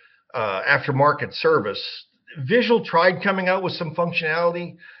aftermarket service. Visual tried coming out with some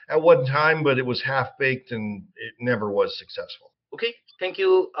functionality at one time, but it was half-baked and it never was successful. Okay, thank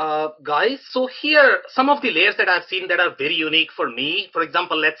you, guys. So here, some of the layers that I've seen that are very unique for me. For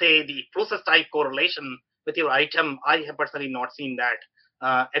example, let's say the process type correlation with your item. I have personally not seen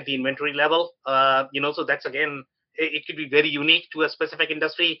that at the inventory level. So that's, again, it could be very unique to a specific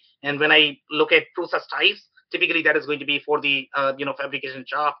industry. And when I look at process types, typically that is going to be for the fabrication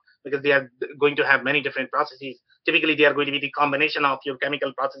shop, because they are going to have many different processes. Typically, they are going to be the combination of your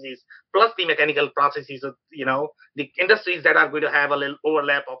chemical processes plus the mechanical processes. The industries that are going to have a little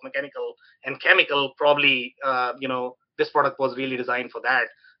overlap of mechanical and chemical, probably, this product was really designed for that.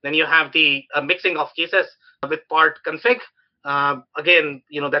 Then you have the mixing of cases with part config. Again,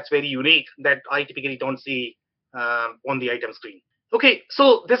 that's very unique that I typically don't see on the item screen. Okay,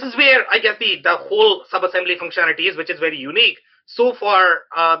 so this is where I guess the whole subassembly functionality is, which is very unique. So far,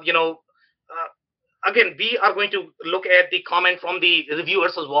 again, we are going to look at the comment from the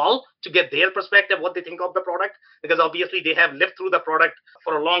reviewers as well to get their perspective, what they think of the product, because obviously they have lived through the product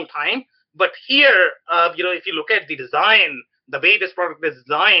for a long time. But here, if you look at the design, the way this product is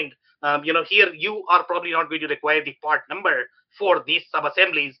designed, here you are probably not going to require the part number for these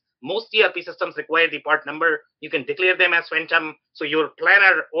subassemblies. Most ERP systems require the part number. You can declare them as phantom. So your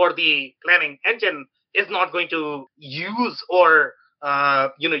planner or the planning engine is not going to use or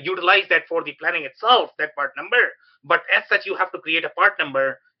utilize that for the planning itself, that part number. But as such, you have to create a part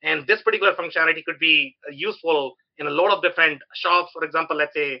number. And this particular functionality could be useful in a lot of different shops. For example,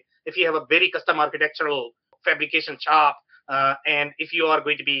 let's say if you have a very custom architectural fabrication shop, and if you are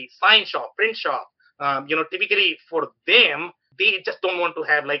going to be sign shop, print shop, typically for them, they just don't want to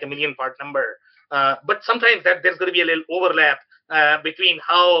have like a million part number. But sometimes there's going to be a little overlap between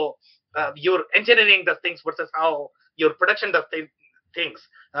how your engineering does things versus how your production does things.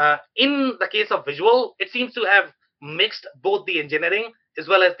 In the case of visual, it seems to have mixed both the engineering as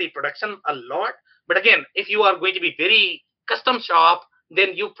well as the production a lot. But again, if you are going to be very custom shop,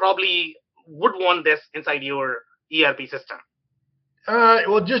 then you probably would want this inside your ERP system.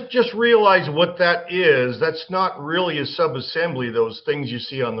 Well, just realize what that is. That's not really a subassembly, those things you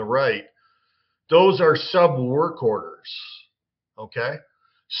see on the right. Those are sub work orders, okay?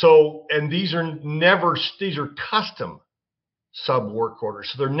 So, and these are custom sub work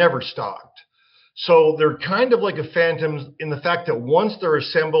orders, so they're never stocked. So they're kind of like a phantom in the fact that once they're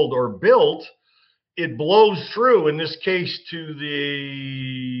assembled or built, it blows through, in this case, to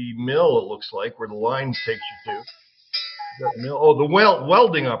the mill, it looks like, where the lines take you to. The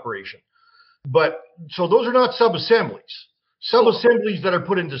welding operation. But so those are not sub-assemblies. Sub-assemblies that are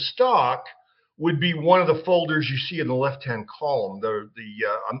put into stock would be one of the folders you see in the left-hand column.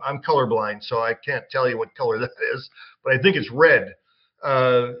 I'm colorblind, so I can't tell you what color that is, but I think it's red.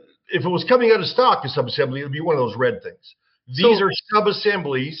 If it was coming out of stock, a subassembly, it would be one of those red things. These are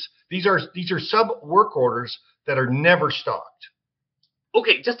sub-assemblies. These are sub-work orders that are never stocked.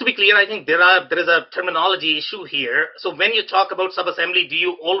 Okay, just to be clear, I think there is a terminology issue here. So when you talk about subassembly, do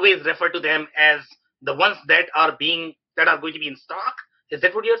you always refer to them as the ones that are going to be in stock? Is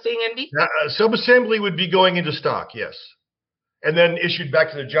that what you're saying, Andy? Subassembly would be going into stock, yes, and then issued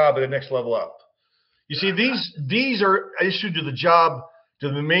back to the job at the next level up. You see, these are issued to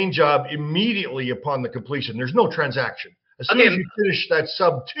the main job immediately upon the completion. There's no transaction. As soon as you finish that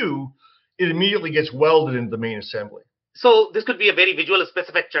sub 2, it immediately gets welded into the main assembly. So this could be a very visual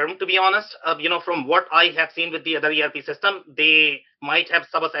specific term, to be honest. From what I have seen with the other ERP system, they might have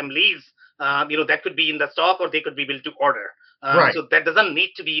sub-assemblies, that could be in the stock or they could be built to order. Right. So that doesn't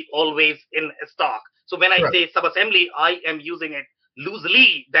need to be always in stock. So when I say sub-assembly, I am using it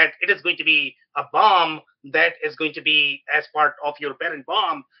loosely, that it is going to be a BOM that is going to be as part of your parent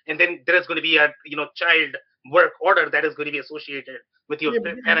BOM, and then there is going to be a child work order that is going to be associated with your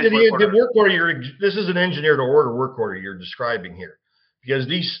parent work order. The work order, this is an engineer to order work order you're describing here, because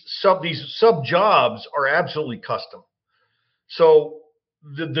these sub jobs are absolutely custom. So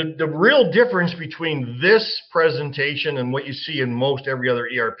the real difference between this presentation and what you see in most every other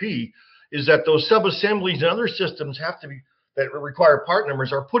ERP is that those sub-assemblies and other systems that require part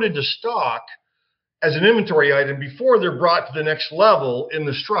numbers are put into stock as an inventory item before they're brought to the next level in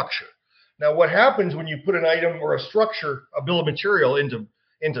the structure. Now, what happens when you put an item or a structure, a bill of material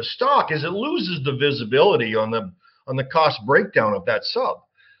into stock is it loses the visibility on the cost breakdown of that sub.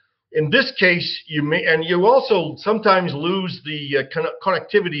 In this case, you also sometimes lose the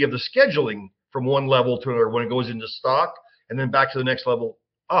connectivity of the scheduling from one level to another when it goes into stock and then back to the next level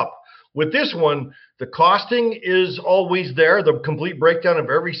up. With this one, the costing is always there. The complete breakdown of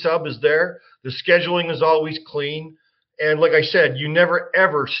every sub is there. The scheduling is always clean. And like I said, you never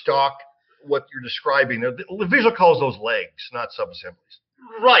ever stock what you're describing. The visual calls those legs, not sub-assemblies.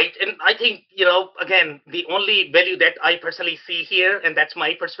 Right. And I think, again, the only value that I personally see here, and that's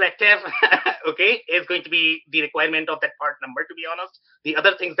my perspective, okay, is going to be the requirement of that part number, to be honest. The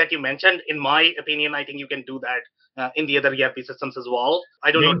other things that you mentioned, in my opinion, I think you can do that in the other ERP systems as well.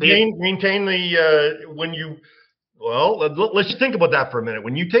 I don't know. Maintain let's think about that for a minute.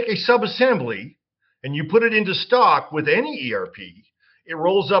 When you take a sub-assembly and you put it into stock with any ERP, it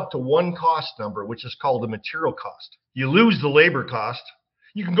rolls up to one cost number, which is called the material cost. You lose the labor cost.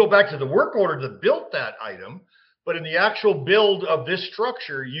 You can go back to the work order that built that item, but in the actual build of this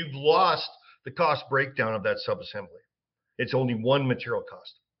structure, you've lost the cost breakdown of that subassembly. It's only one material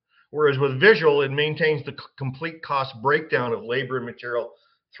cost. Whereas with visual, it maintains the complete cost breakdown of labor and material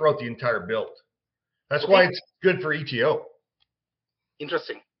throughout the entire build. That's why it's good for ETO.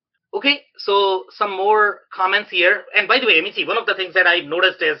 Interesting. Okay, so some more comments here. And by the way, MEC, one of the things that I've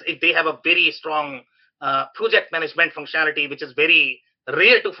noticed is if they have a very strong project management functionality, which is very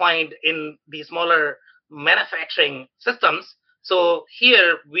rare to find in the smaller manufacturing systems. So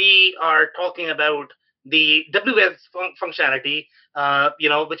here we are talking about the WS functionality,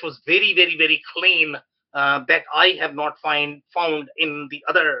 which was very, very, very clean, that I have not found in the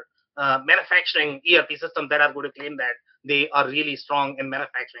other manufacturing ERP systems that are going to claim that they are really strong in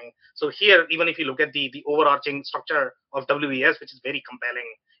manufacturing. So here, even if you look at the overarching structure of WES, which is very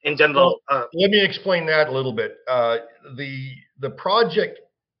compelling in general. Well, let me explain that a little bit. The project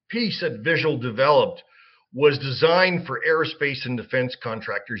piece that Visual developed was designed for aerospace and defense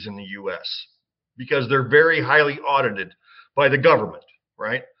contractors in the U.S. because they're very highly audited by the government,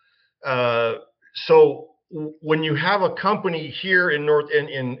 right? So when you have a company here in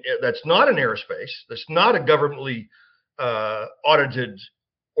that's not an aerospace, that's not a governmentally audited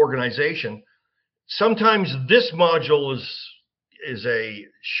organization, sometimes this module is a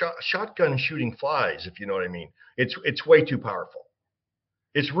shotgun shooting flies, if you know what I mean. It's way too powerful.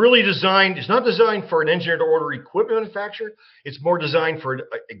 It's really designed, it's not designed for an engineer to order equipment manufacturer. It's more designed for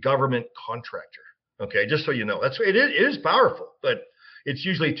a government contractor. Okay, just so you know. It is powerful, but it's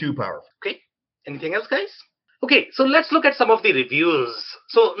usually too powerful. Okay. Anything else, guys? Okay, so let's look at some of the reviews.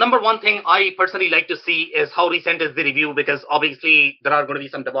 So number one thing I personally like to see is how recent is the review, because obviously there are going to be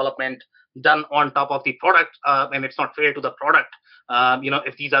some development done on top of the product, and it's not fair to the product,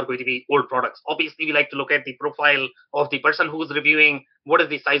 if these are going to be old products. Obviously, we like to look at the profile of the person who's reviewing, what is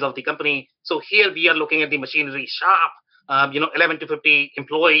the size of the company. So here we are looking at the machinery shop, 11 to 50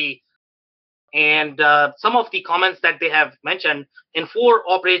 employee. And some of the comments that they have mentioned, Infor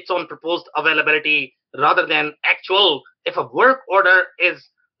operates on proposed availability rather than actual. If a work order is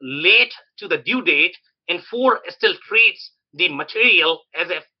late to the due date, and 4 still treats the material as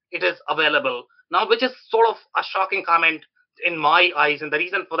if it is available. Now, which is sort of a shocking comment in my eyes. And the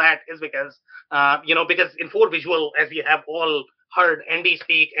reason for that is because, because in 4 Visual, as we have all heard Andy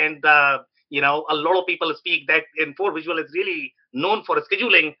speak, and, a lot of people speak, that in 4 Visual is really known for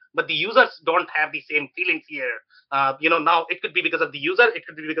scheduling, but the users don't have the same feelings here. Now it could be because of the user, it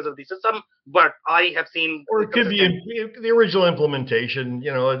could be because of the system, but I have seen, or it could be the original implementation.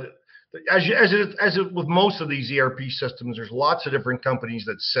 As with most of these ERP systems, there's lots of different companies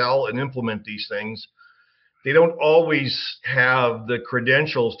that sell and implement these things. They don't always have the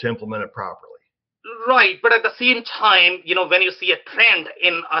credentials to implement it properly. Right, but at the same time, when you see a trend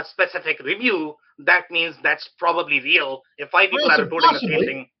in a specific review, that means that's probably real. If 5 people are reporting the same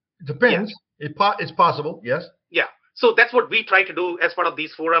thing, it depends. Yeah. It's possible, yes. Yeah. So that's what we try to do as part of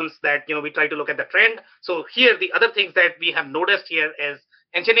these forums, that, we try to look at the trend. So here, the other things that we have noticed here is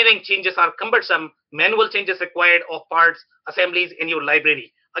engineering changes are cumbersome, manual changes required of parts, assemblies in your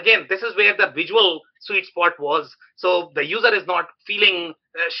library. Again, this is where the visual sweet spot was. So the user is not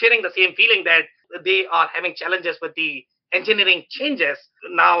sharing the same feeling that they are having challenges with the engineering changes.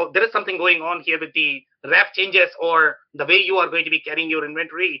 Now, there is something going on here with the RAF changes, or the way you are going to be carrying your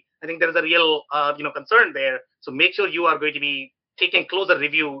inventory. I think there is a real, concern there. So make sure you are going to be taking closer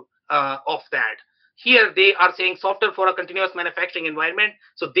review of that. Here, they are saying software for a continuous manufacturing environment.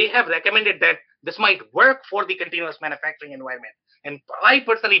 So they have recommended that this might work for the continuous manufacturing environment. And I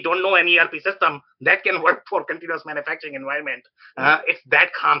personally don't know any ERP system that can work for continuous manufacturing environment. It's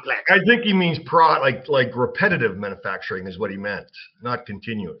that complex. I think he means like repetitive manufacturing is what he meant, not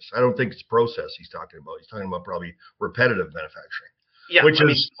continuous. I don't think it's process he's talking about. He's talking about probably repetitive manufacturing, which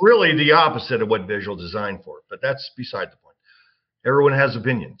is really the opposite of what visual designed for. But that's beside the point. Everyone has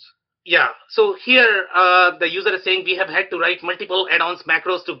opinions. Yeah. So here, the user is saying we have had to write multiple add-ons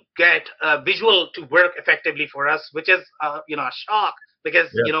macros to get visual to work effectively for us, which is, a shock, because,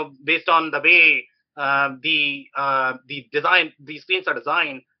 based on the way the design, these screens are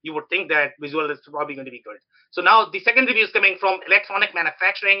designed, you would think that visual is probably going to be good. So now the second review is coming from Electronic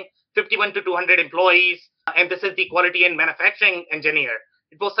Manufacturing, 51 to 200 employees, and this is the quality and manufacturing engineer.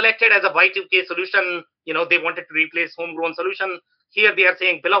 It was selected as a Y2K solution. They wanted to replace homegrown solution. Here they are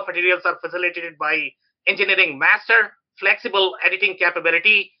saying bill of materials are facilitated by engineering master, flexible editing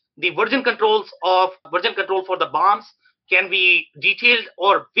capability. The version control for the bombs can be detailed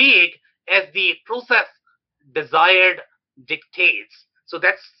or vague as the process desired dictates. So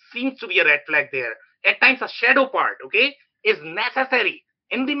that seems to be a red flag there. At times, a shadow part, is necessary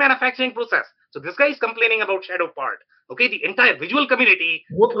in the manufacturing process. So this guy is complaining about shadow part. Okay, the entire visual community.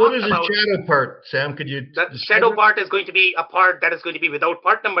 What is a shadow part, Sam? Could you? The shadow part is going to be a part that is going to be without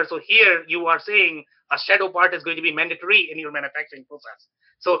part number. So here you are saying a shadow part is going to be mandatory in your manufacturing process.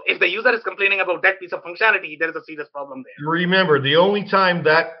 So if the user is complaining about that piece of functionality, there is a serious problem there. Remember, the only time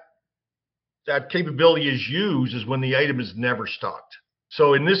that capability is used is when the item is never stocked.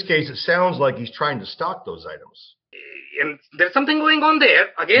 So in this case, it sounds like he's trying to stock those items. And there's something going on there.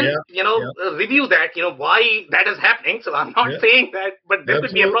 Again, review that, why that is happening. So I'm not saying that, but there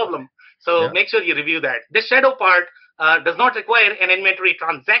could be a problem. So make sure you review that. This shadow part does not require an inventory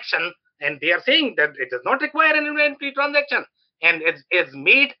transaction. And they are saying that it does not require an inventory transaction. And it is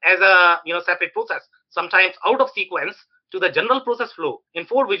made as a separate process, sometimes out of sequence to the general process flow. In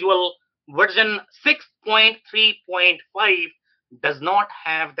 4 Visual version 6.3.5 does not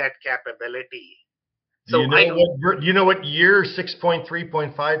have that capability. So do you know what year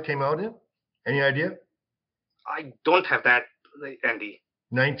 6.3.5 came out in? Any idea? I don't have that, Andy.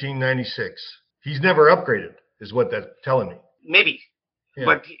 1996. He's never upgraded, is what that's telling me. Maybe. Yeah.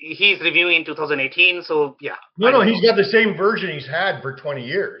 But he's reviewing in 2018, so yeah. No, he's got the same version he's had for 20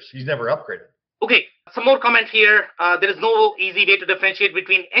 years. He's never upgraded. Okay, some more comment here. There is no easy way to differentiate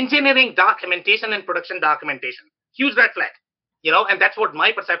between engineering documentation and production documentation. Huge red flag. And that's what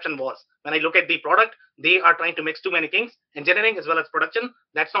my perception was. When I look at the product, they are trying to mix too many things, engineering as well as production.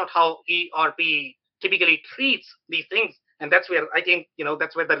 That's not how ERP typically treats these things. And that's where I think,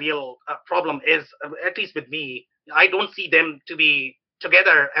 that's where the real problem is, at least with me. I don't see them to be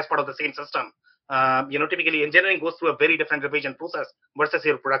together as part of the same system. Typically engineering goes through a very different revision process versus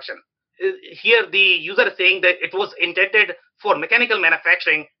your production. Here, the user is saying that it was intended for mechanical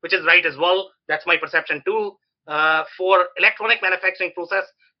manufacturing, which is right as well. That's my perception too. For electronic manufacturing process,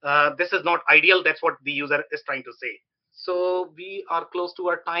 this is not ideal. That's what the user is trying to say. So we are close to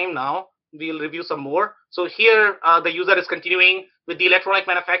our time now. We'll review some more. So here, the user is continuing with the electronic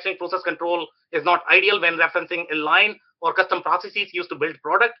manufacturing process control is not ideal when referencing a line or custom processes used to build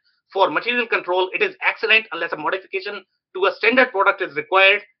product. For material control, it is excellent unless a modification to a standard product is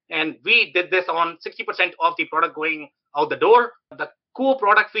required. And we did this on 60% of the product going out the door. The core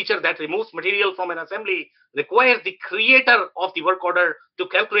product feature that removes material from an assembly requires the creator of the work order to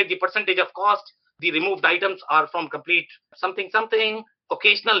calculate the percentage of cost. The removed items are from complete something.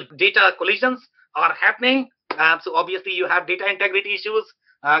 Occasional data collisions are happening. So obviously you have data integrity issues,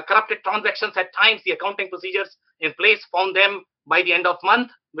 corrupted transactions at times. The accounting procedures in place found them by the end of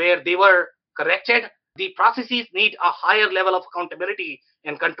month where they were corrected. The processes need a higher level of accountability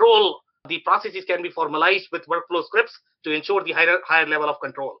and control. The processes can be formalized with workflow scripts to ensure the higher level of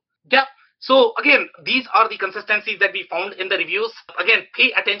control. Yeah. So again, these are the consistencies that we found in the reviews. Again,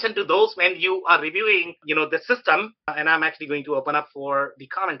 pay attention to those when you are reviewing, the system. And I'm actually going to open up for the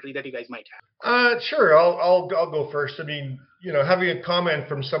commentary that you guys might have. Sure. I'll go first. I mean, having a comment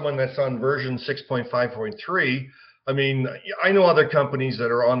from someone that's on version 6.5.3. I mean, I know other companies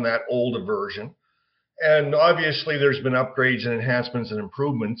that are on that older version. And obviously, there's been upgrades and enhancements and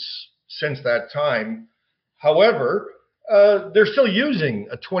improvements since that time. However, they're still using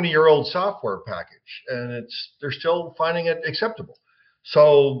a 20-year-old software package, and they're still finding it acceptable.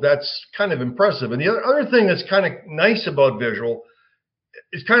 So that's kind of impressive. And the other thing that's kind of nice about Visual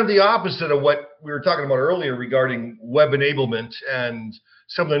is kind of the opposite of what we were talking about earlier regarding web enablement and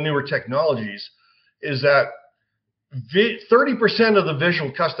some of the newer technologies, is that 30% of the Visual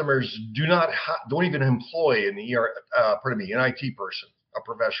customers don't even employ an IT person, a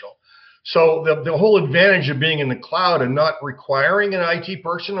professional. So the whole advantage of being in the cloud and not requiring an IT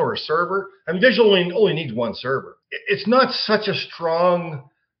person or a server, and Visual only needs one server. It's not such a strong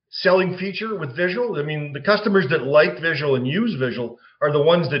selling feature with Visual. I mean, the customers that like Visual and use Visual are the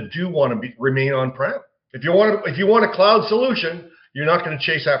ones that do want to remain on-prem. If you want a cloud solution, you're not going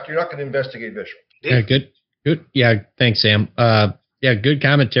to investigate Visual. Yeah, good. Yeah, thanks, Sam. Good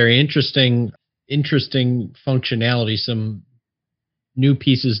commentary. Interesting functionality. Some new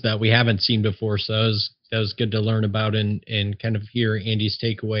pieces that we haven't seen before. So that was good to learn about and kind of hear Andy's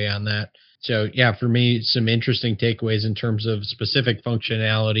takeaway on that. So yeah, for me, some interesting takeaways in terms of specific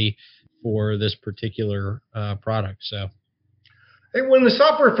functionality for this particular product. So when the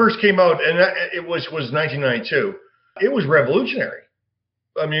software first came out, and it was 1992, it was revolutionary.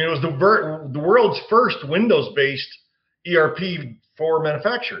 I mean, it was the world's first Windows-based ERP for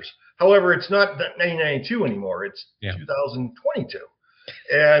manufacturers. However, it's not 1992 anymore. It's 2022.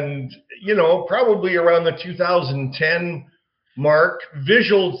 And, probably around the 2010 mark,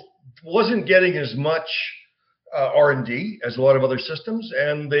 Visual wasn't getting as much R&D as a lot of other systems,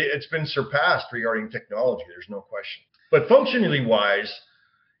 and it's been surpassed regarding technology. There's no question. But functionally wise,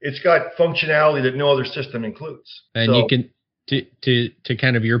 it's got functionality that no other system includes. And you can... To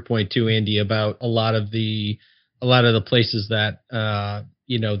kind of your point too, Andy, about a lot of the places that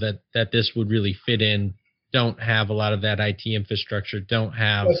that this would really fit in don't have a lot of that IT infrastructure. Don't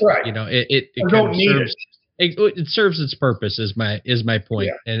have. That's right. It don't need it serves its purpose. Is my point.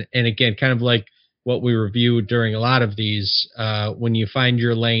 Yeah. And again, kind of like what we reviewed during a lot of these, when you find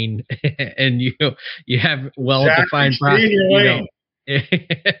your lane and you have well-defined process.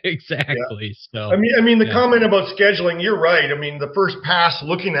 Exactly. Yeah. So I mean the comment about scheduling, you're right. I mean, the first pass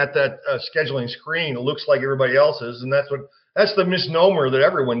looking at that scheduling screen, it looks like everybody else's, and that's the misnomer that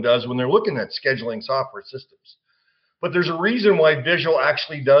everyone does when they're looking at scheduling software systems. But there's a reason why Visual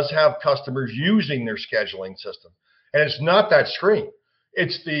actually does have customers using their scheduling system, and it's not that screen.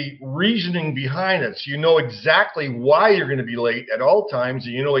 It's the reasoning behind it. So you know exactly why you're going to be late at all times,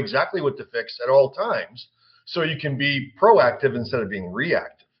 and you know exactly what to fix at all times. So you can be proactive instead of being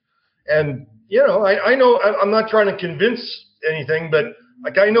reactive. And, I know I'm not trying to convince anything, but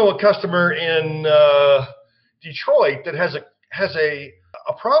like I know a customer in Detroit that has a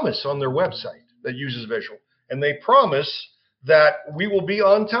promise on their website that uses Visual. And they promise that we will be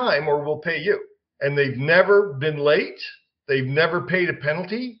on time or we'll pay you. And they've never been late. They've never paid a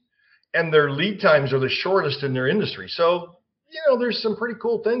penalty. And their lead times are the shortest in their industry. So, there's some pretty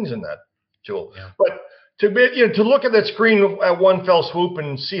cool things in that tool. Yeah. But to look at that screen at one fell swoop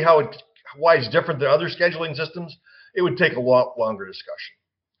and see why it's different than other scheduling systems, it would take a lot longer discussion.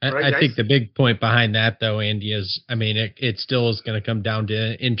 I think the big point behind that, though, Andy, is, it still is going to come down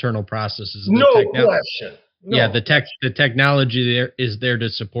to internal processes. No question. No. Yeah, the technology there is there to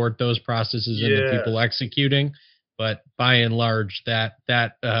support those processes and the people executing. But by and large, that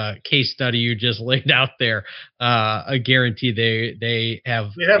case study you just laid out there, I guarantee they have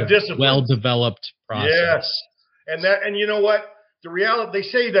a well-developed process. Yes, and you know what? The reality, they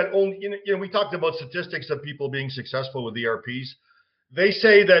say that only we talked about statistics of people being successful with ERPs. They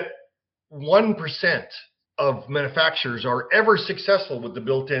say that 1% of manufacturers are ever successful with the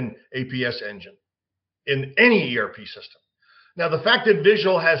built-in APS engine in any ERP system. Now, the fact that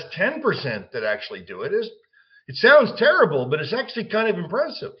visual has 10% that actually do it sounds terrible, but it's actually kind of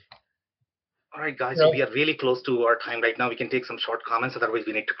impressive. All right, guys, so we are really close to our time right now. We can take some short comments, otherwise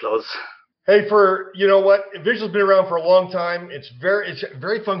we need to close. Hey, Visual's been around for a long time. It's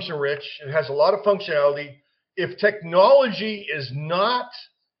very function rich. It has a lot of functionality. If technology is not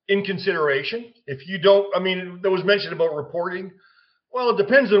in consideration, there was mentioned about reporting. Well, it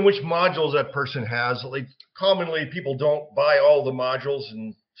depends on which modules that person has. Like, commonly, people don't buy all the modules,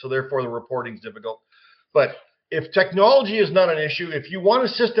 and so therefore the reporting is difficult. But if technology is not an issue, if you want a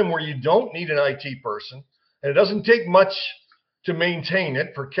system where you don't need an IT person, and it doesn't take much to maintain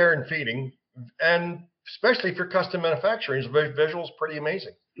it for care and feeding, and especially for custom manufacturing, Visual is pretty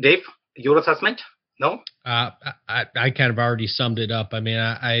amazing. Dave, your assessment? No? I kind of already summed it up. I mean,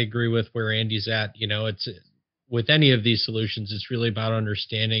 I agree with where Andy's at. It's with any of these solutions, it's really about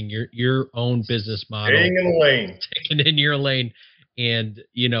understanding your own business model. Staying in the lane. Taking in your lane and,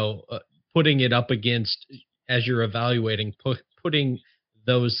 putting it up against, as you're evaluating, putting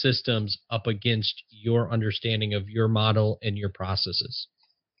those systems up against your understanding of your model and your processes.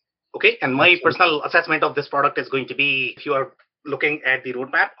 Okay, and my personal assessment of this product is going to be, if you are looking at the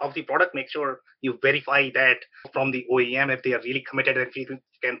roadmap of the product, make sure you verify that from the OEM if they are really committed and if you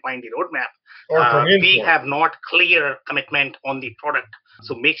can find the roadmap. We have not clear commitment on the product.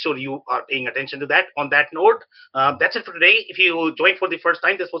 So make sure you are paying attention to that. On that note, that's it for today. If you joined for the first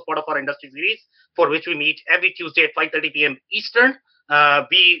time, this was part of our industry series for which we meet every Tuesday at 5:30 p.m. Eastern.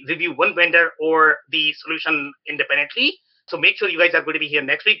 We review one vendor or the solution independently. So make sure you guys are going to be here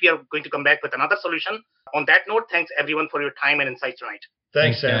next week. We are going to come back with another solution. On that note, thanks everyone for your time and insights tonight.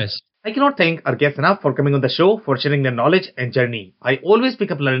 Thanks, Sam. Guys. I cannot thank our guests enough for coming on the show, for sharing their knowledge and journey. I always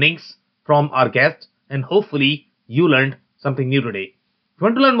pick up learnings from our guests, and hopefully you learned something new today. If you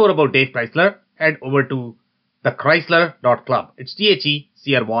want to learn more about Dave Chrysler, head over to thechrysler.club. It's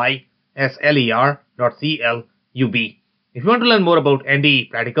THECRYSLER.CLUB. If you want to learn more about Andy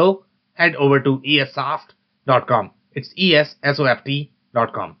Pratico, head over to ESSoft.com. It's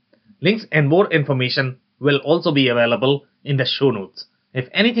ESSOFT.com. Links and more information will also be available in the show notes. If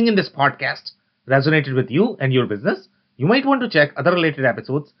anything in this podcast resonated with you and your business, you might want to check other related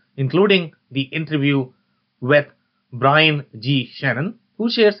episodes, including the interview with Brian G. Shannon, who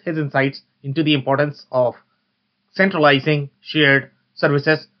shares his insights into the importance of centralizing shared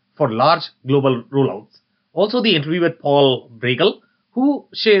services for large global rollouts. Also, the interview with Paul Bregel, who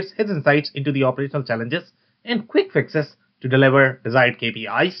shares his insights into the operational challenges and quick fixes to deliver desired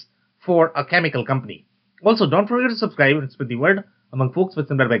KPIs for a chemical company. Also, don't forget to subscribe and spread the word among folks with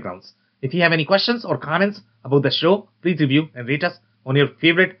similar backgrounds. If you have any questions or comments about the show, please review and rate us on your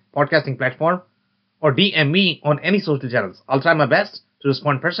favorite podcasting platform or DM me on any social channels. I'll try my best to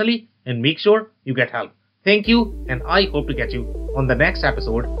respond personally and make sure you get help. Thank you, and I hope to get you on the next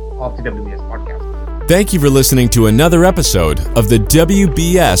episode of the WBS Podcast. Thank you for listening to another episode of the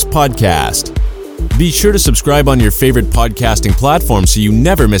WBS Podcast. Be sure to subscribe on your favorite podcasting platform so you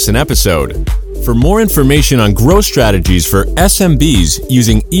never miss an episode. For more information on growth strategies for SMBs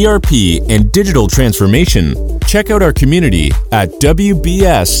using ERP and digital transformation, check out our community at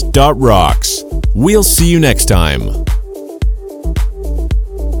WBS.rocks. We'll see you next time.